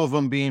 some of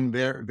them being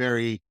very,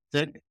 very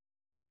thick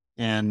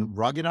and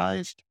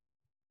ruggedized.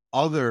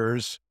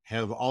 Others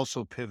have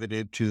also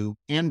pivoted to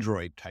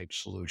Android type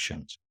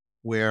solutions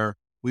where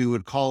we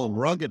would call them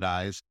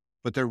ruggedized,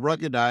 but they're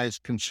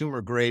ruggedized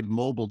consumer grade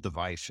mobile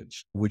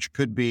devices, which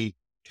could be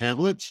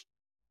tablets.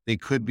 They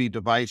could be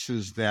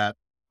devices that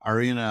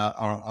are in a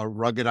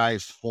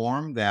ruggedized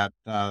form that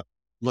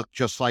look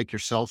just like your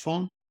cell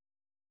phone.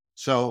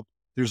 So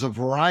there's a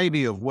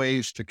variety of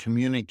ways to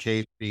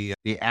communicate the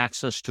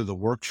access to the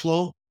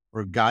workflow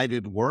or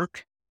guided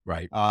work,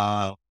 Right.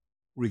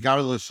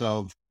 Regardless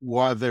of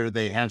whether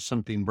they have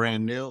something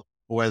brand new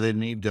or whether they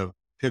need to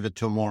pivot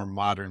to a more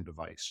modern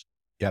device.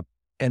 Yep.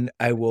 And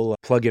I will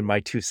plug in my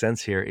 2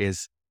 cents here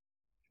is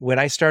when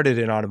I started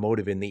in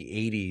automotive in the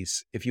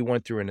 80s, if you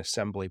went through an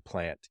assembly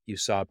plant, you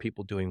saw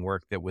people doing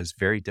work that was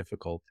very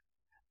difficult.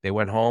 They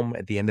went home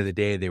at the end of the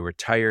day, they were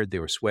tired, they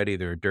were sweaty,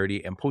 they were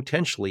dirty, and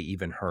potentially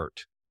even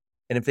hurt.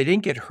 And if they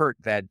didn't get hurt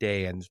that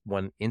day in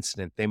one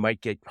incident, they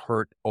might get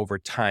hurt over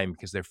time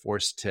because they're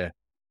forced to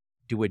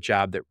do a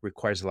job that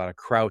requires a lot of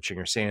crouching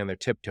or standing on their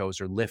tiptoes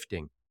or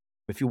lifting.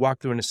 If you walk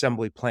through an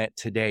assembly plant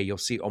today, you'll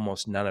see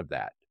almost none of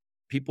that.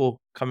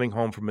 People coming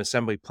home from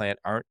assembly plant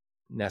aren't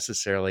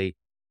necessarily,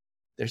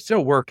 they're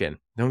still working,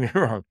 don't get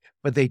me wrong,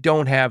 but they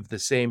don't have the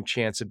same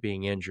chance of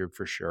being injured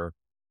for sure.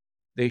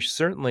 They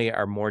certainly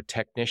are more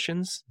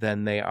technicians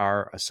than they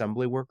are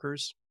assembly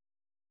workers.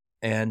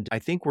 And I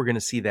think we're going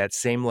to see that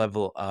same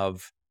level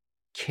of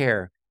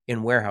care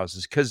in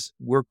warehouses because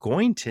we're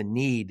going to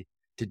need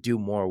to do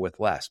more with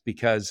less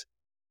because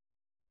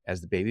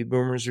as the baby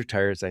boomers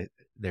retire,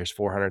 there's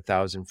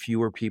 400,000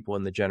 fewer people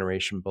in the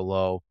generation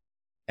below.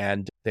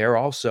 And they're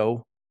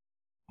also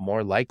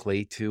more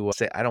likely to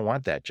say, I don't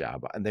want that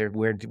job. And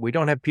we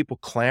don't have people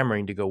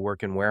clamoring to go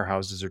work in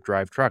warehouses or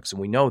drive trucks. And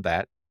we know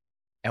that.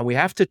 And we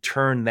have to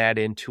turn that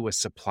into a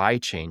supply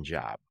chain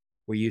job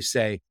where you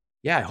say,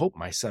 yeah, I hope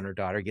my son or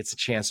daughter gets a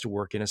chance to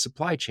work in a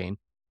supply chain.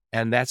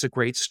 And that's a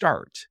great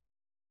start.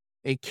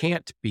 It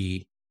can't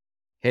be,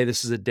 hey,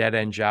 this is a dead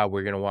end job.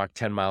 We're going to walk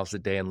 10 miles a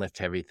day and lift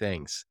heavy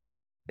things.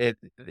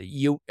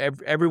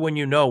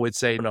 Everyone would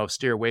say, no,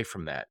 steer away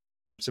from that.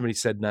 Somebody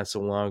said not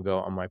so long ago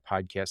on my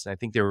podcast, and I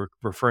think they were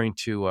referring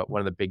to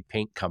one of the big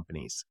paint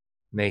companies.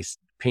 And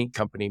paint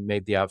company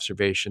made the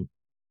observation,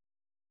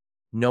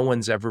 no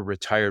one's ever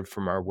retired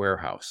from our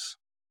warehouse.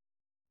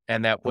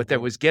 And that what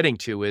that was getting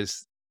to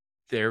is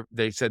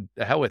they said,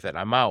 the hell with it.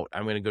 I'm out.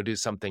 I'm going to go do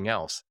something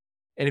else.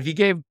 And if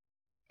you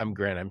I'm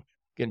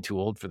getting too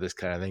old for this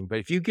kind of thing, but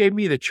if you gave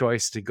me the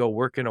choice to go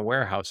work in a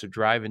warehouse or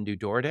drive and do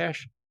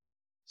DoorDash,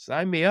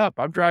 sign me up.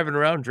 I'm driving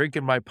around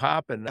drinking my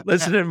pop and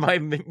listening to my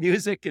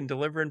music and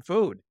delivering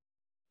food.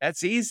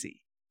 That's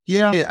easy.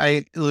 Yeah,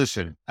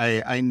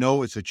 I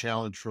know it's a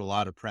challenge for a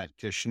lot of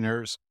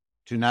practitioners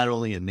to not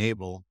only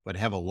enable, but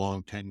have a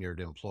long tenured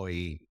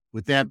employee.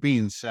 With that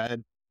being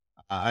said,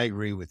 I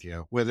agree with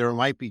you. Whether it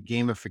might be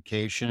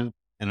gamification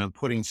and I'm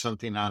putting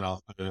something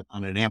on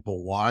an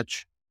Apple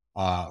Watch,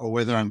 or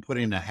whether I'm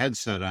putting a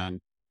headset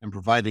on and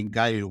providing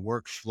guided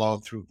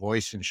workflow through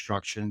voice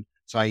instruction.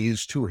 So I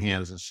use two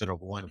hands instead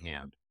of one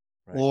hand.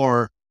 Right.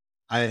 Or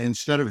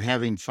instead of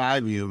having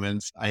 5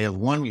 humans, I have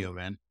 1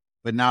 human,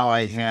 but now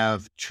I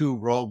have 2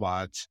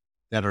 robots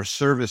that are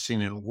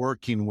servicing and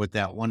working with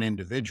that one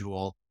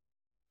individual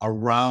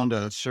around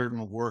a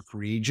certain work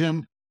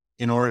region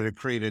in order to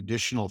create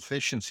additional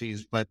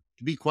efficiencies. But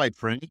to be quite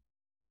frank,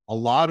 a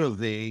lot of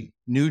the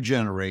new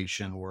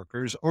generation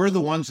workers or the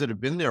ones that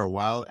have been there a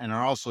while and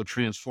are also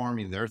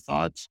transforming their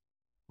thoughts,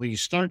 when you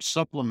start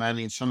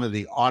supplementing some of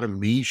the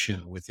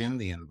automation within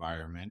the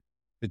environment,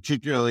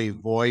 particularly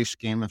voice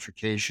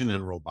gamification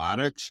and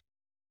robotics,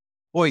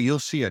 boy, you'll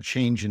see a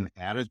change in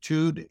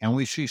attitude. And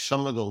we see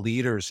some of the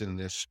leaders in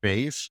this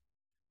space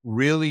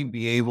really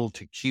be able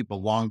to keep a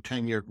long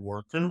tenured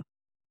worker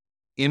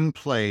in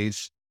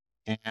place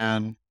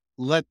and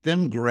let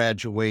them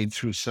graduate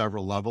through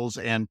several levels.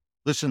 And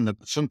listen,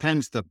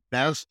 sometimes the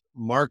best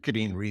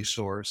marketing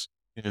resource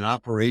in an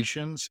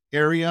operations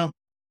area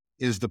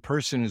is the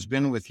person who's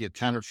been with you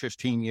 10 or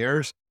 15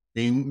 years.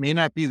 They may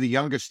not be the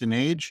youngest in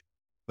age,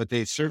 but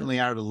they certainly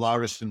are the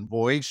loudest in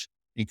voice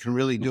and can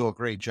really do a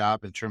great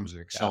job in terms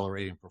of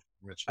accelerating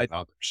performance with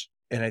others.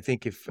 And I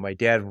think if my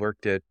dad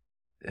worked at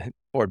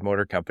Ford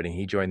Motor Company,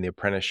 he joined the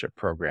apprenticeship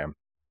program.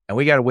 And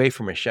we got away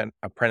from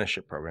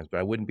apprenticeship programs, but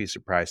I wouldn't be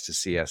surprised to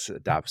see us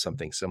adopt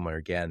something similar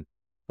again.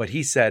 But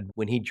he said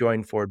when he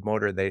joined Ford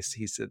Motor,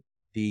 he said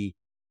the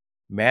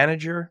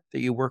manager that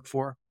you work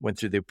for went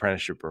through the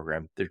apprenticeship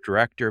program. The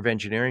director of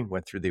engineering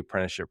went through the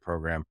apprenticeship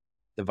program.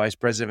 The vice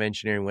president of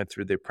engineering went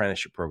through the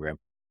apprenticeship program.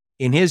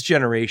 In his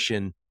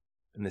generation,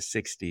 in the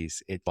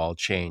 60s, it all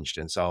changed.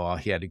 And so all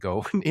he had to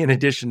go, in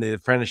addition to the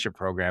apprenticeship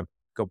program,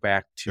 go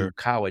back to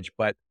college.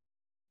 But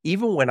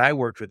even when I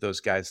worked with those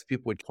guys,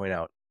 people would point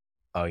out,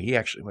 oh, he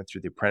actually went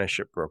through the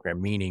apprenticeship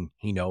program, meaning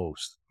he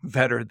knows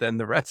better than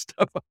the rest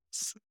of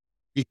us.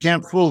 You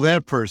can't fool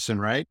that person,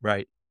 right?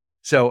 Right.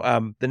 So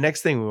the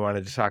next thing we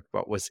wanted to talk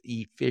about was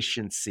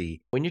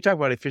efficiency. When you talk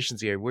about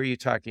efficiency, were you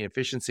talking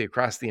efficiency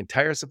across the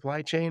entire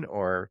supply chain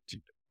or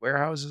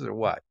warehouses or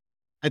what?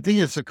 I think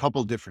it's a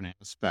couple different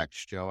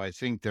aspects, Joe. I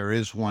think there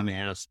is one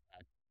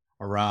aspect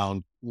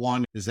around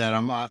one is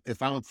that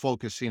if I'm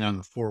focusing on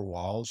the 4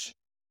 walls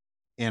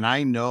and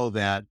I know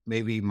that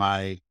maybe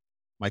my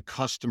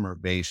customer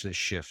base is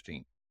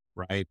shifting,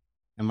 right?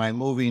 Am I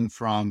moving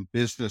from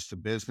business to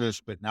business,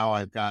 but now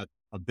I've got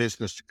a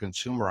business to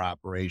consumer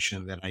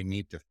operation that I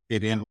need to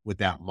fit in with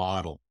that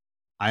model.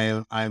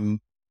 I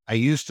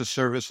used to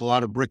service a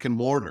lot of brick and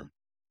mortar,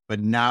 but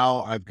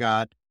now I've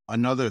got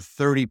another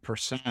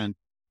 30%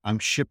 I'm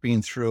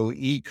shipping through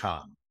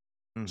e-com.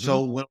 Mm-hmm.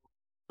 So when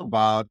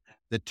about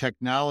the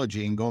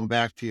technology and going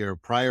back to your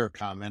prior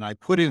comment, I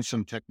put in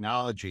some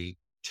technology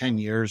 10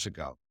 years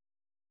ago,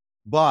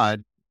 but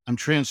I'm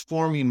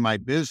transforming my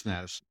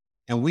business.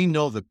 And we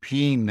know the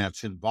pain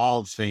that's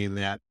involved saying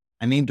that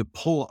I need to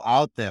pull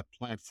out that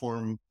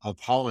platform of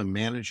how I'm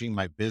managing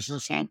my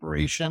business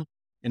operation.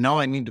 And now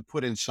I need to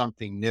put in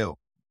something new.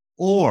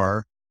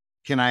 Or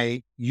can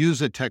I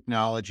use a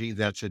technology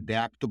that's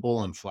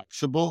adaptable and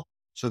flexible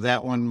so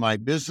that when my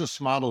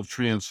business model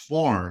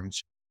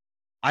transforms,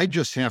 I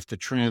just have to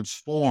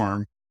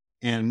transform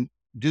and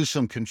do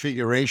some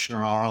configuration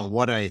around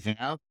what I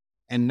have.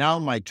 And now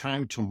my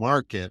time to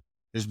market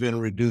has been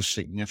reduced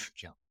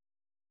significantly.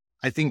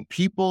 I think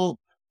people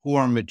who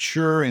are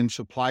mature in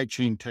supply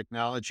chain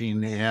technology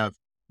and they have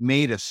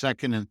made a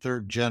second and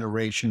third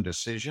generation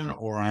decision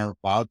or are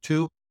about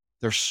to,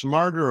 they're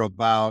smarter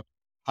about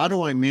how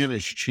do I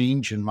manage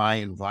change in my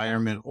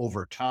environment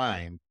over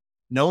time,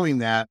 knowing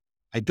that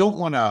I don't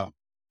want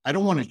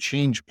to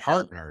change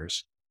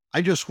partners.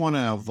 I just want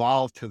to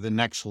evolve to the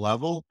next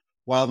level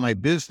while my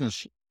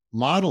business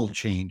model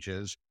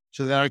changes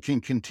so that I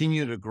can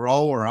continue to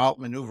grow or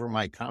outmaneuver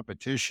my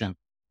competition.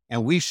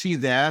 And we see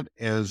that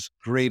as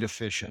great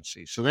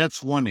efficiency. So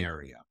that's one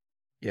area.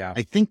 Yeah.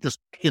 I think the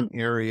second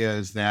area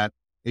is that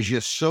as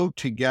you sew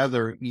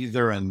together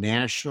either a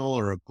national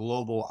or a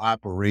global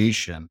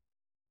operation,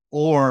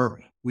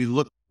 or we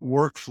look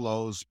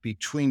workflows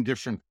between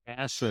different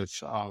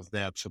facets of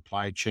that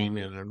supply chain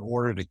in an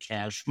order to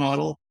cash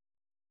model,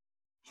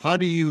 how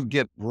do you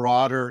get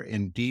broader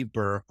and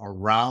deeper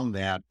around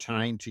that,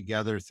 tying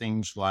together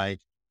things like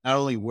not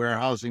only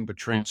warehousing, but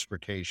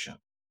transportation?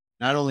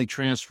 Not only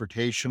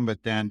transportation,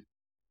 but then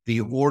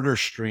the order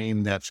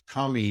stream that's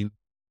coming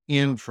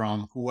in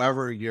from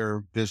whoever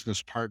your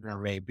business partner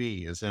may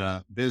be. Is it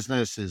a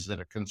business? Is it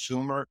a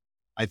consumer?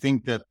 I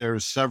think that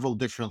there's several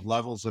different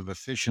levels of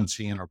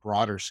efficiency in a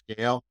broader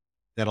scale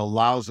that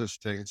allows us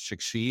to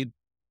succeed.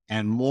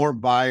 And more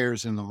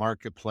buyers in the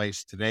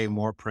marketplace today,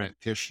 more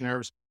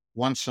practitioners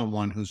want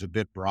someone who's a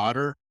bit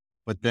broader,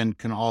 but then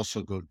can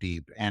also go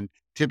deep. And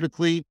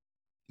typically,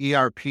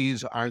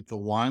 ERPs aren't the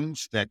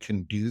ones that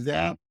can do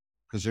that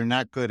because they're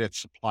not good at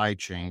supply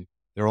chain.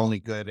 They're only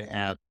good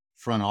at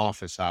front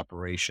office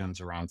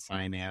operations around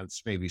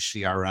finance, maybe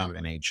CRM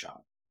and HR.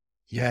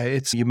 Yeah,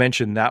 you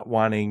mentioned not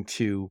wanting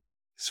to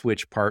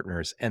switch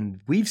partners, and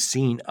we've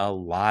seen a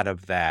lot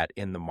of that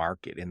in the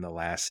market in the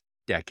last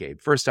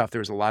decade. First off, there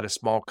was a lot of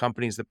small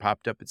companies that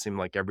popped up. It seemed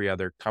like every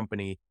other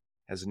company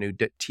has a new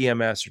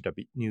TMS or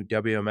new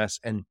WMS.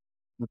 And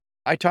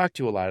I talked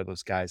to a lot of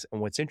those guys.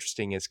 And what's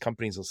interesting is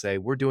companies will say,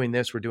 we're doing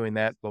this, we're doing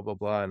that, blah, blah,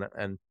 blah.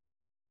 And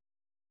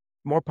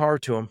more power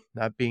to them,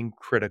 not being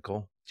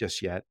critical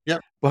just yet.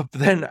 Yep. But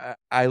then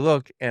I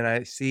look and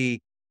I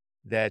see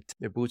that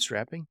they're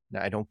bootstrapping.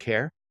 Now, I don't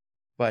care,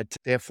 but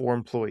they have 4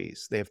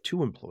 employees. They have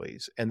 2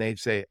 employees, and they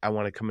say, I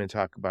want to come and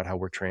talk about how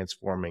we're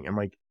transforming. I'm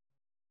like,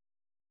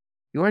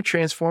 you aren't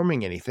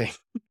transforming anything.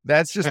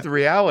 That's just the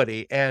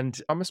reality. And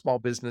I'm a small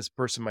business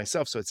person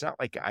myself, so it's not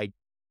like I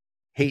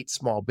hate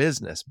small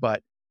business,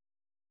 but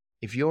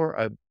if you're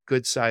a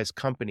good sized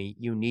company,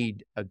 you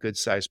need a good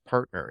sized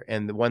partner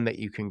and the one that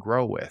you can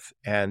grow with.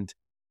 And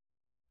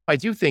I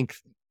do think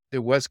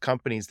there was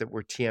companies that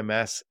were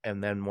TMS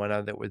and then one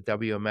other that was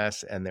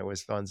WMS and there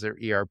was ones that are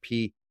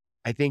ERP.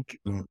 I think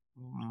Mhm.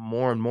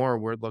 more and more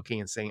we're looking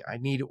and saying, I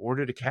need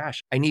order to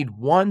cash. I need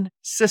one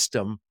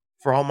system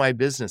for all my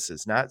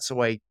businesses, not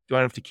so I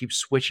don't have to keep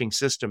switching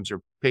systems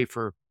or pay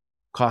for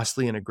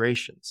costly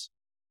integrations.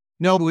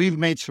 No, we've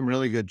made some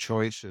really good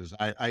choices,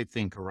 I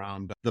think,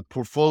 around the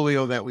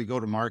portfolio that we go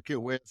to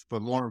market with,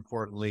 but more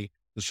importantly,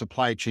 the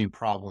supply chain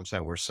problems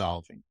that we're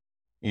solving.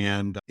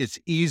 And it's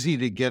easy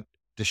to get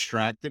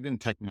distracted in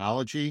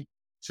technology,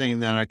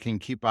 saying that I can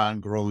keep on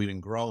growing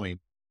and growing.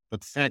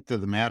 But the fact of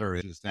the matter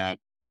is that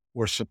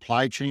we're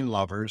supply chain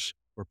lovers.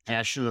 We're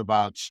passionate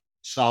about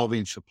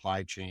solving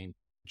supply chain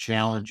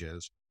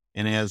challenges.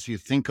 And as you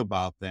think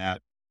about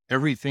that,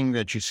 everything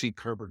that you see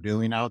Kerber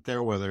doing out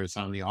there, whether it's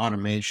on the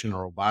automation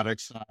or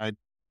robotics side,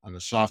 on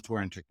the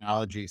software and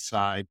technology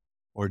side,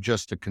 or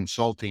just a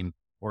consulting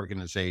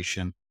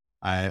organization,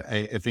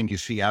 I think you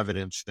see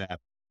evidence that,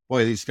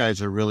 boy, these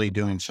guys are really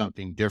doing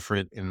something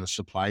different in the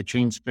supply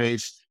chain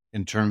space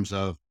in terms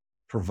of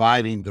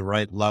providing the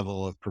right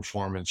level of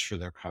performance for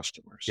their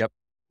customers. Yep.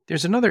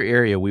 There's another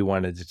area we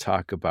wanted to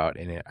talk about,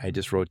 and I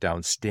just wrote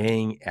down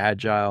staying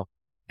agile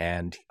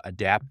and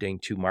adapting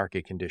to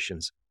market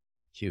conditions.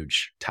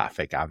 Huge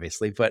topic,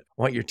 obviously, but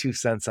I want your 2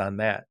 cents on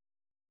that.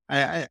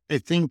 I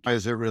think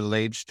as it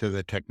relates to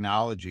the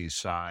technology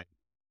side,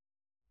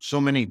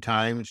 so many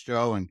times,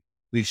 Joe, and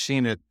we've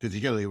seen it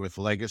particularly with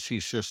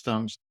legacy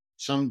systems,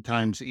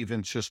 sometimes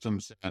even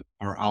systems that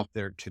are out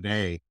there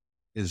today,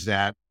 is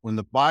that when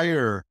the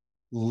buyer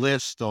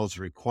lists those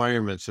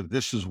requirements of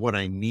this is what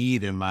I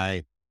need in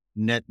my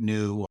net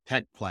new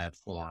tech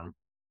platform,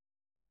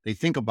 they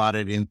think about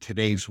it in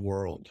today's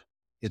world.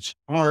 It's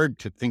hard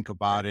to think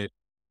about it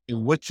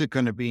in what's it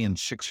going to be in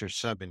 6 or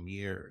 7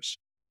 years.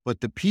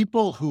 But the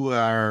people who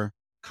are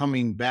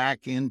coming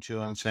back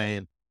into and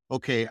saying,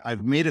 okay,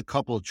 I've made a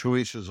couple of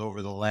choices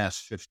over the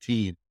last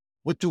 15.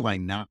 What do I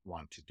not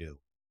want to do?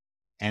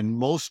 And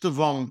most of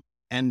them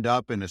end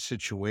up in a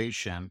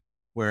situation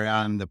where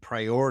on the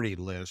priority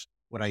list,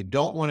 what I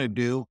don't want to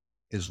do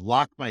is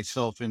lock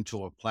myself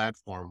into a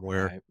platform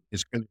where Right.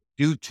 it's going to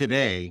do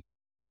today.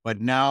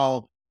 But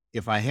now,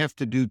 if I have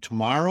to do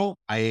tomorrow,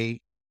 I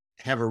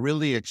have a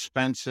really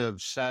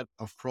expensive set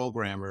of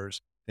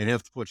programmers that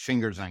have to put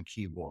fingers on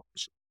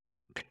keyboards.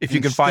 If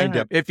you can find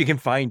Instead, them, if you can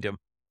find them.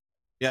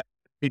 yeah,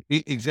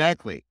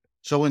 exactly.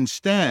 So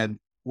instead,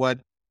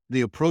 what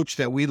the approach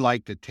that we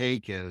like to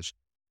take is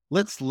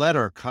let's let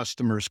our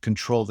customers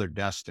control their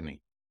destiny.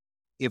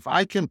 If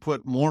I can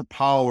put more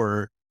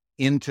power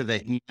into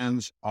the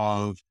hands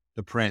of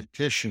the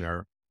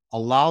practitioner,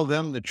 allow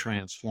them to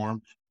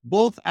transform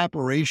both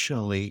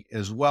operationally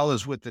as well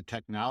as with the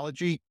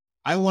technology,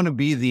 I want to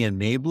be the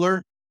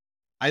enabler.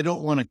 I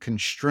don't want to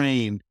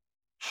constrain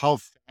how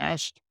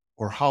fast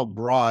or how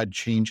broad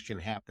change can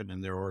happen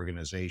in their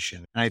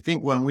organization. And I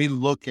think when we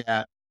look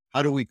at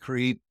how do we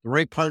create the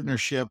right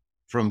partnership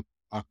from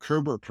a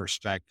Kerber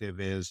perspective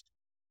is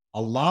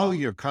allow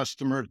your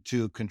customer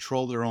to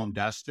control their own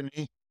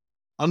destiny,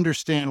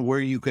 understand where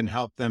you can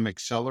help them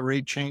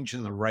accelerate change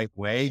in the right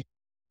way.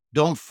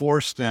 Don't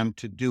force them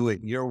to do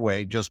it your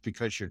way just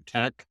because your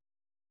tech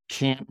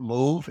can't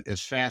move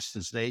as fast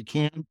as they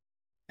can.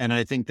 And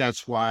I think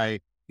that's why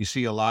you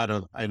see a lot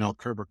of, I know,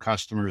 Kerber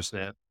customers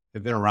that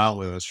have been around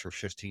with us for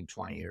 15,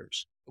 20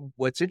 years.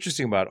 What's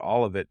interesting about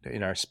all of it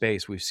in our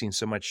space, we've seen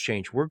so much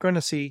change. We're going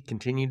to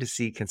continue to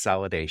see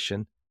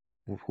consolidation.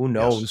 Who Yes.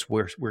 knows?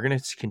 We're going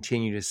to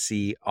continue to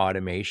see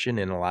automation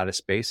in a lot of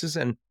spaces,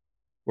 and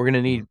we're going to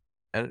Mhm. need.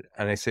 And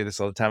I say this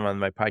all the time on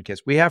my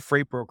podcast. We have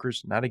freight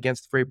brokers, not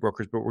against freight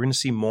brokers, but we're going to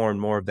see more and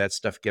more of that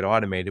stuff get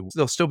automated.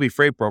 There'll still be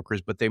freight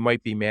brokers, but they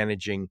might be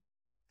managing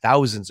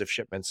thousands of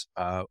shipments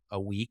a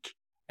week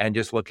and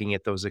just looking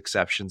at those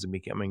exceptions and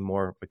becoming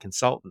more of a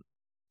consultant.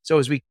 So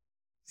as we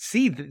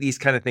see these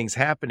kind of things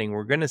happening,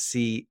 we're going to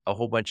see a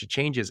whole bunch of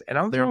changes.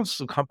 And there are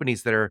also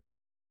companies that are,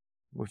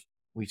 we've,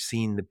 we've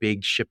seen the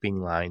big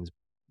shipping lines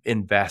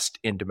invest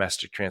in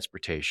domestic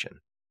transportation.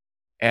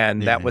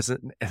 And that Yeah.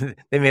 wasn't,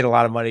 they made a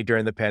lot of money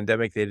during the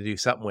pandemic. They had to do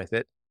something with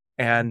it.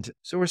 And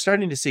so we're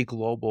starting to see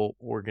global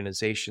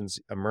organizations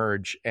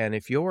emerge. And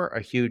if you're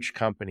a huge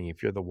company,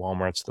 if you're the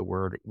Walmarts, the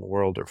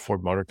world or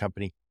Ford Motor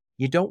Company,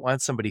 you don't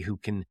want somebody who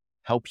can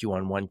help you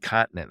on one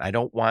continent. I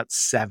don't want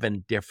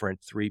 7 different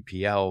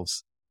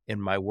 3PLs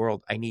in my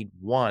world. I need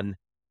one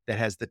that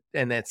has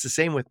and it's the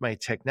same with my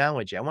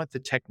technology. I want the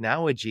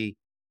technology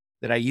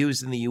that I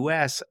use in the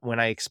US when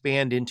I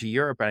expand into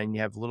Europe and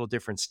you have little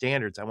different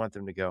standards. I want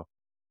them to go,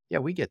 yeah,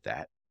 we get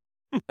that.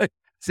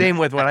 Same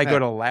with when I go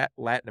to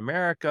Latin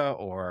America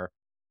or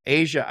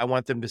Asia, I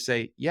want them to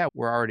say, yeah,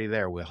 we're already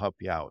there. We'll help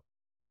you out.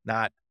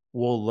 Not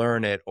we'll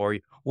learn it or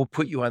we'll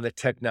put you on the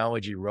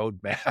technology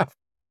roadmap.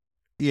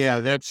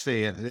 Yeah,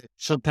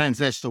 sometimes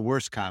that's the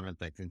worst comment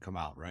that can come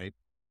out, right?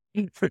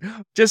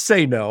 Just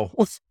say no.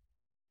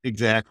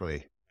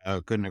 Exactly.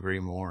 Couldn't agree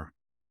more.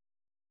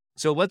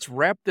 So let's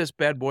wrap this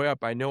bad boy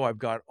up. I know I've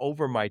gone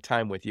over my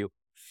time with you.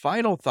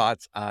 Final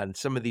thoughts on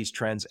some of these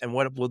trends. And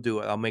what we'll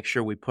do, I'll make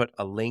sure we put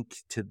a link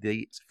to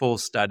the full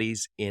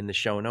studies in the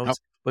show Yep. notes.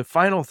 But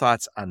final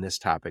thoughts on this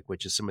topic,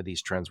 which is some of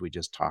these trends we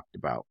just talked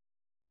about.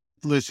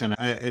 Listen,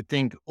 I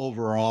think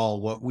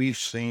overall, what we've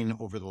seen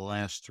over the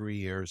last 3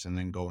 years and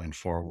then going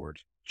forward,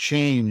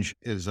 change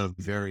is a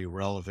very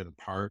relevant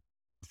part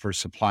for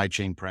supply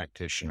chain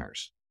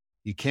practitioners.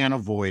 You can't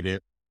avoid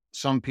it.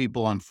 Some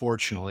people,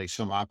 unfortunately,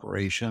 some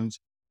operations,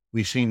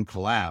 we've seen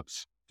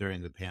collapse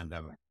during the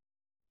pandemic.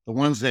 The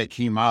ones that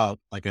came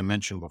out, like I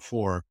mentioned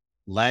before,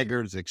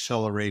 laggards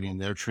accelerating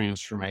their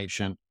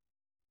transformation,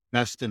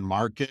 best in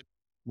market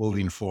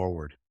moving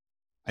forward.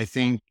 I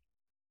think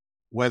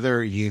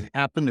whether you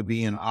happen to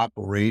be an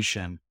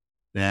operation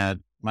that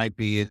might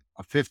be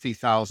a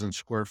 50,000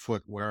 square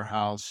foot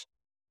warehouse,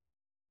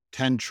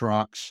 10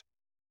 trucks,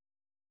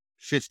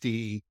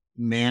 50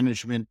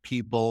 management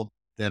people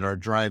that are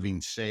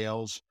driving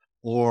sales,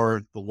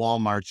 or the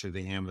Walmarts or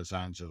the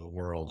Amazons of the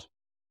world.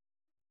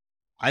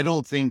 I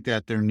don't think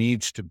that there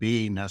needs to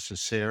be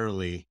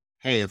necessarily,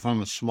 hey, if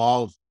I'm a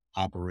small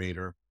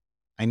operator,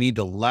 I need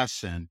to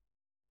lessen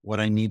what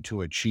I need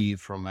to achieve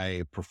from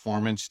a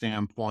performance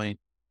standpoint.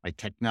 My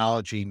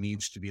technology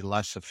needs to be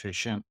less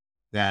efficient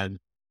than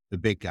the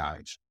big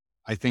guys.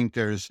 I think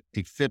there's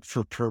a fit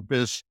for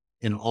purpose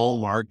in all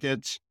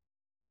markets.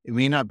 It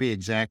may not be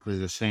exactly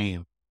the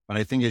same, but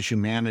I think as you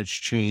manage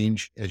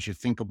change, as you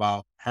think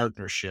about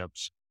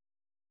partnerships,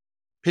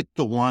 pick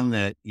the one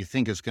that you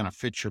think is going to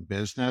fit your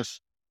business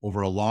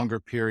over a longer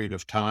period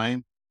of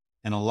time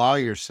and allow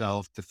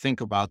yourself to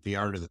think about the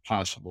art of the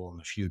possible in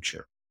the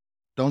future.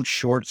 Don't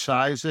short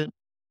size it.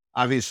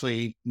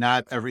 Obviously,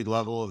 not every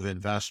level of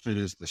investment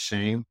is the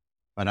same,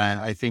 but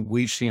I think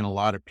we've seen a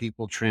lot of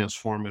people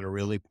transform in a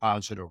really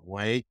positive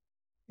way.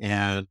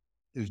 And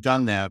we've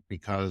done that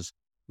because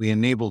we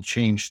enable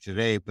change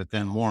today, but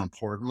then more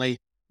importantly,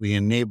 we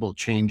enable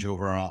change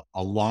over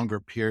a longer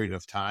period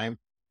of time.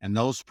 And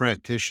those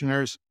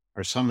practitioners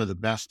are some of the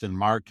best in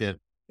market.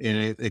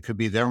 And it could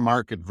be their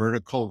market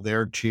vertical,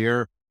 their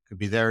tier, could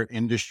be their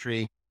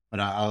industry. But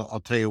I'll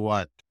tell you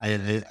what,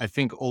 I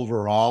think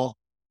overall,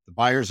 the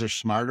buyers are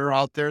smarter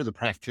out there. The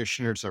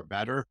practitioners are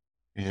better.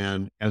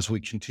 And as we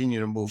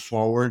continue to move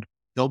forward,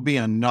 there'll be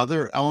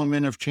another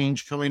element of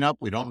change coming up.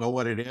 We don't know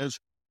what it is,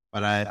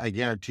 but I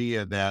guarantee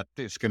you that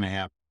it's going to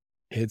happen.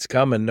 It's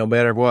coming no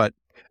matter what.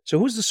 So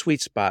who's the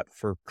sweet spot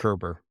for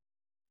Kerber?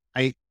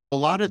 A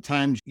lot of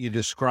times you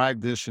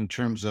describe this in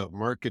terms of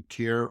market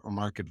tier or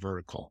market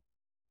vertical,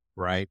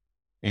 right?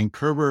 And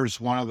Kerber is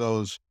one of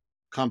those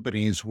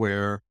companies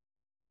where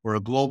we're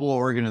a global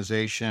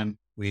organization.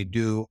 We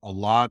do a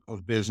lot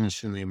of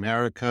business in the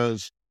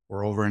Americas.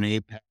 We're over in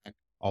APAC,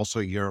 also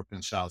Europe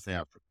and South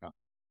Africa.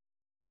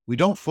 We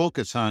don't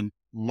focus on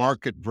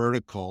market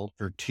vertical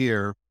or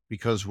tier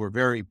because we're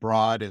very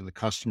broad and the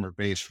customer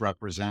base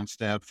represents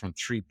that from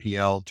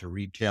 3PL to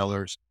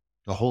retailers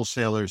to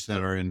wholesalers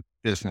that are in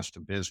business to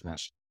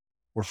business.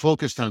 We're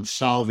focused on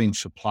solving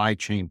supply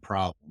chain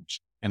problems.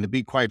 And to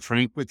be quite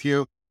frank with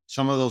you,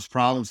 some of those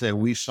problems that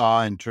we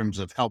saw in terms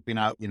of helping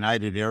out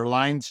United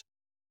Airlines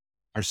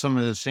are some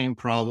of the same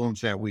problems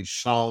that we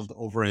solved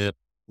over at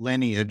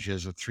Lineage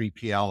as a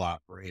 3PL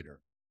operator,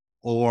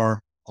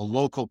 or a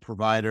local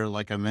provider,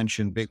 like I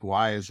mentioned, Big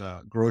Y is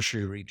a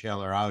grocery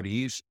retailer out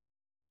east.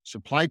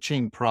 Supply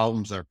chain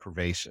problems are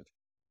pervasive.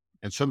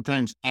 And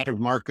sometimes out of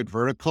market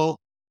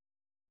vertical,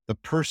 the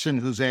person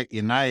who's at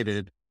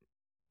United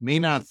may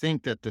not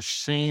think that the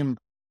same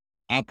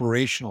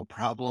operational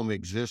problem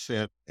exists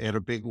at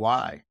a Big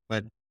Y,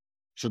 but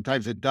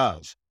sometimes it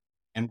does.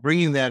 And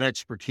bringing that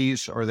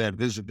expertise or that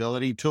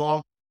visibility to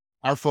them,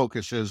 our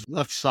focus is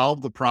let's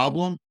solve the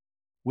problem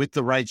with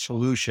the right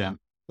solution.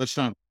 Let's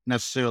not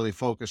necessarily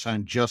focus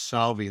on just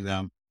solving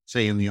them,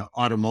 say in the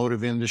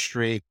automotive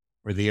industry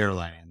or the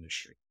airline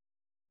industry.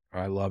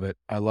 I love it.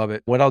 I love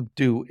it. What I'll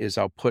do is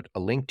I'll put a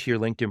link to your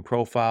LinkedIn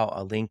profile,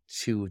 a link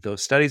to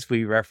those studies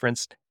we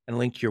referenced, and a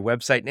link to your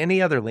website and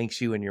any other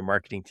links you and your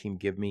marketing team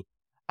give me.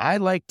 I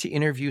like to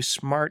interview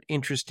smart,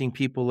 interesting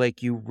people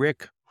like you.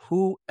 Rick,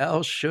 who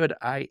else should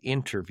I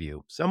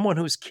interview? Someone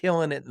who's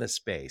killing it in the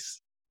space.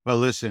 Well,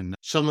 listen,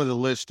 some of the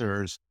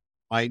listeners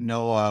might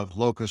know of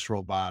Locus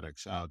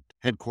Robotics,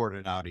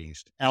 headquartered out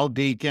east. Al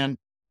Deacon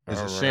is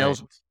a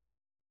sales,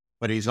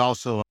 but he's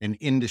also an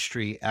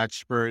industry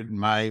expert.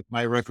 My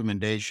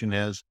recommendation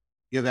is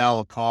give Al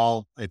a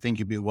call. I think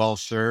you'd be well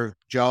served.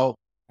 Joe,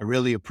 I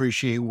really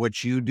appreciate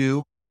what you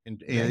do in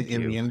the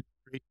industry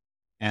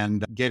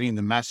and getting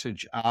the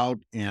message out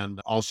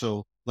and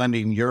also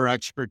lending your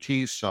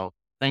expertise. So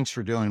thanks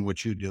for doing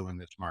what you do in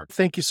this market.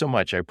 Thank you so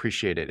much. I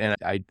appreciate it. And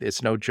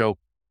it's no joke.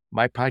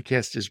 My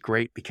podcast is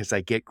great because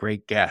I get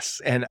great guests,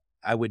 and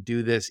I would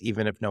do this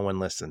even if no one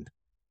listened,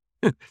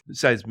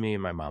 besides me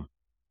and my mom.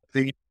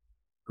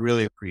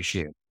 Really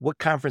appreciate it. What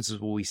conferences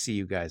will we see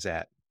you guys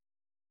at?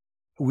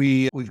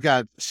 We've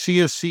got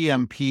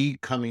CSCMP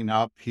coming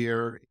up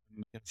here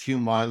in a few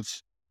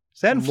months.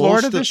 Is that in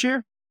Florida this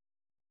year?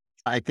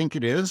 I think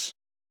it is.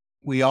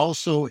 We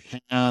also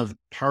have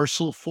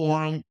Parcel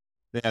Forum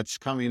that's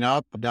coming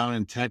up down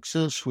in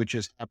Texas, which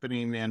is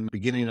happening in the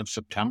beginning of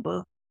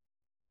September.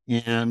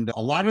 And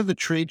a lot of the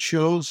trade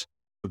shows,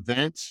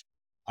 events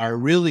are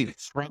really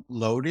front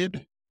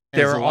loaded.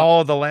 They're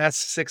all the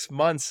last 6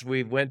 months.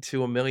 We went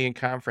to 1 million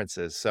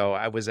conferences. So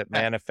I was at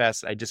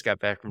Manifest. I just got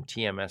back from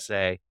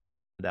TMSA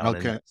down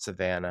in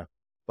Savannah.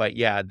 But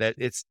yeah,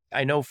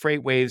 I know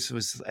Freight Waves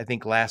was, I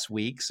think, last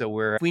week. So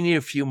we need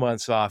a few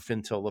months off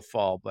until the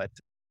fall. But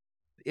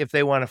if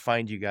they want to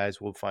find you guys,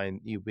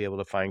 you'll be able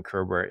to find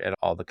Kerber at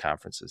all the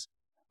conferences.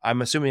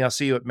 I'm assuming I'll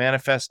see you at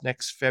Manifest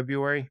next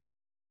February.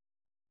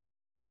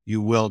 You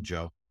will,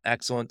 Joe.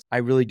 Excellent. I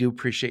really do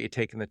appreciate you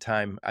taking the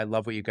time. I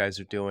love what you guys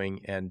are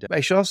doing. And I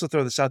should also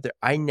throw this out there.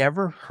 I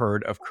never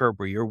heard of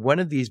Kerber. You're one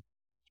of these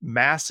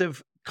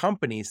massive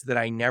companies that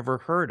I never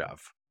heard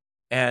of.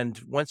 And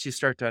once you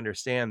start to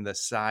understand the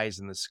size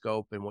and the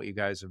scope and what you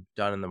guys have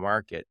done in the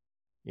market,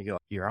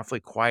 you're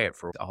awfully quiet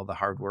for all the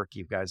hard work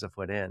you guys have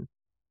put in.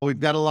 We've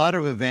got a lot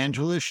of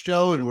evangelists,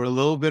 Joe, and we're a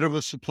little bit of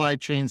a supply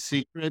chain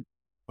secret.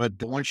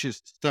 But once you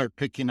start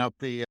picking up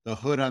the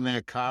hood on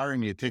that car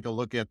and you take a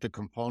look at the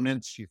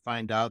components, you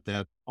find out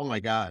that, oh my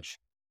gosh,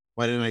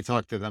 why didn't I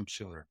talk to them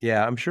sooner?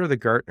 Yeah, I'm sure the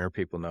Gartner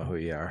people know who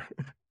you are.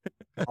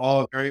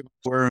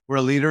 We're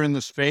a leader in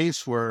the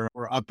space. We're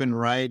up and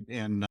right,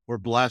 and we're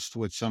blessed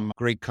with some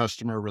great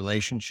customer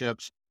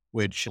relationships,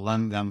 which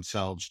lend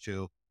themselves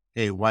to,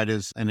 hey, why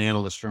does an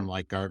analyst firm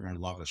like Gartner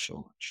love us so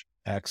much?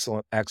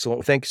 Excellent.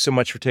 Excellent. Thank you so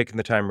much for taking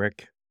the time,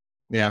 Rick.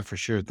 Yeah, for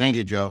sure. Thank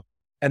you, Joe.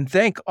 And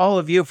thank all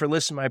of you for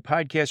listening to my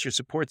podcast. Your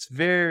support's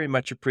very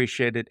much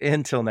appreciated.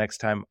 Until next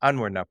time,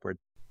 onward and upward.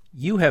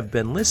 You have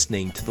been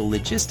listening to the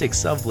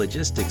Logistics of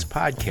Logistics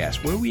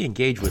podcast, where we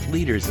engage with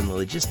leaders in the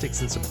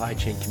logistics and supply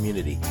chain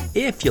community.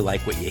 If you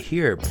like what you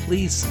hear,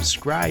 please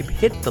subscribe,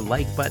 hit the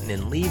like button,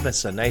 and leave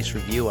us a nice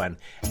review on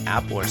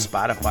Apple or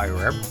Spotify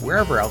or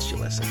wherever else you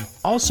listen.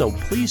 Also,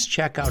 please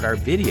check out our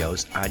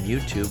videos on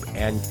YouTube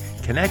and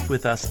connect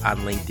with us on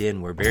LinkedIn.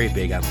 We're very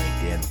big on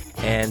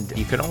LinkedIn. And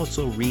you can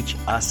also reach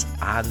us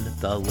on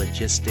the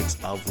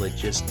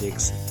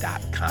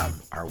logisticsoflogistics.com,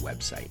 our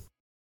website.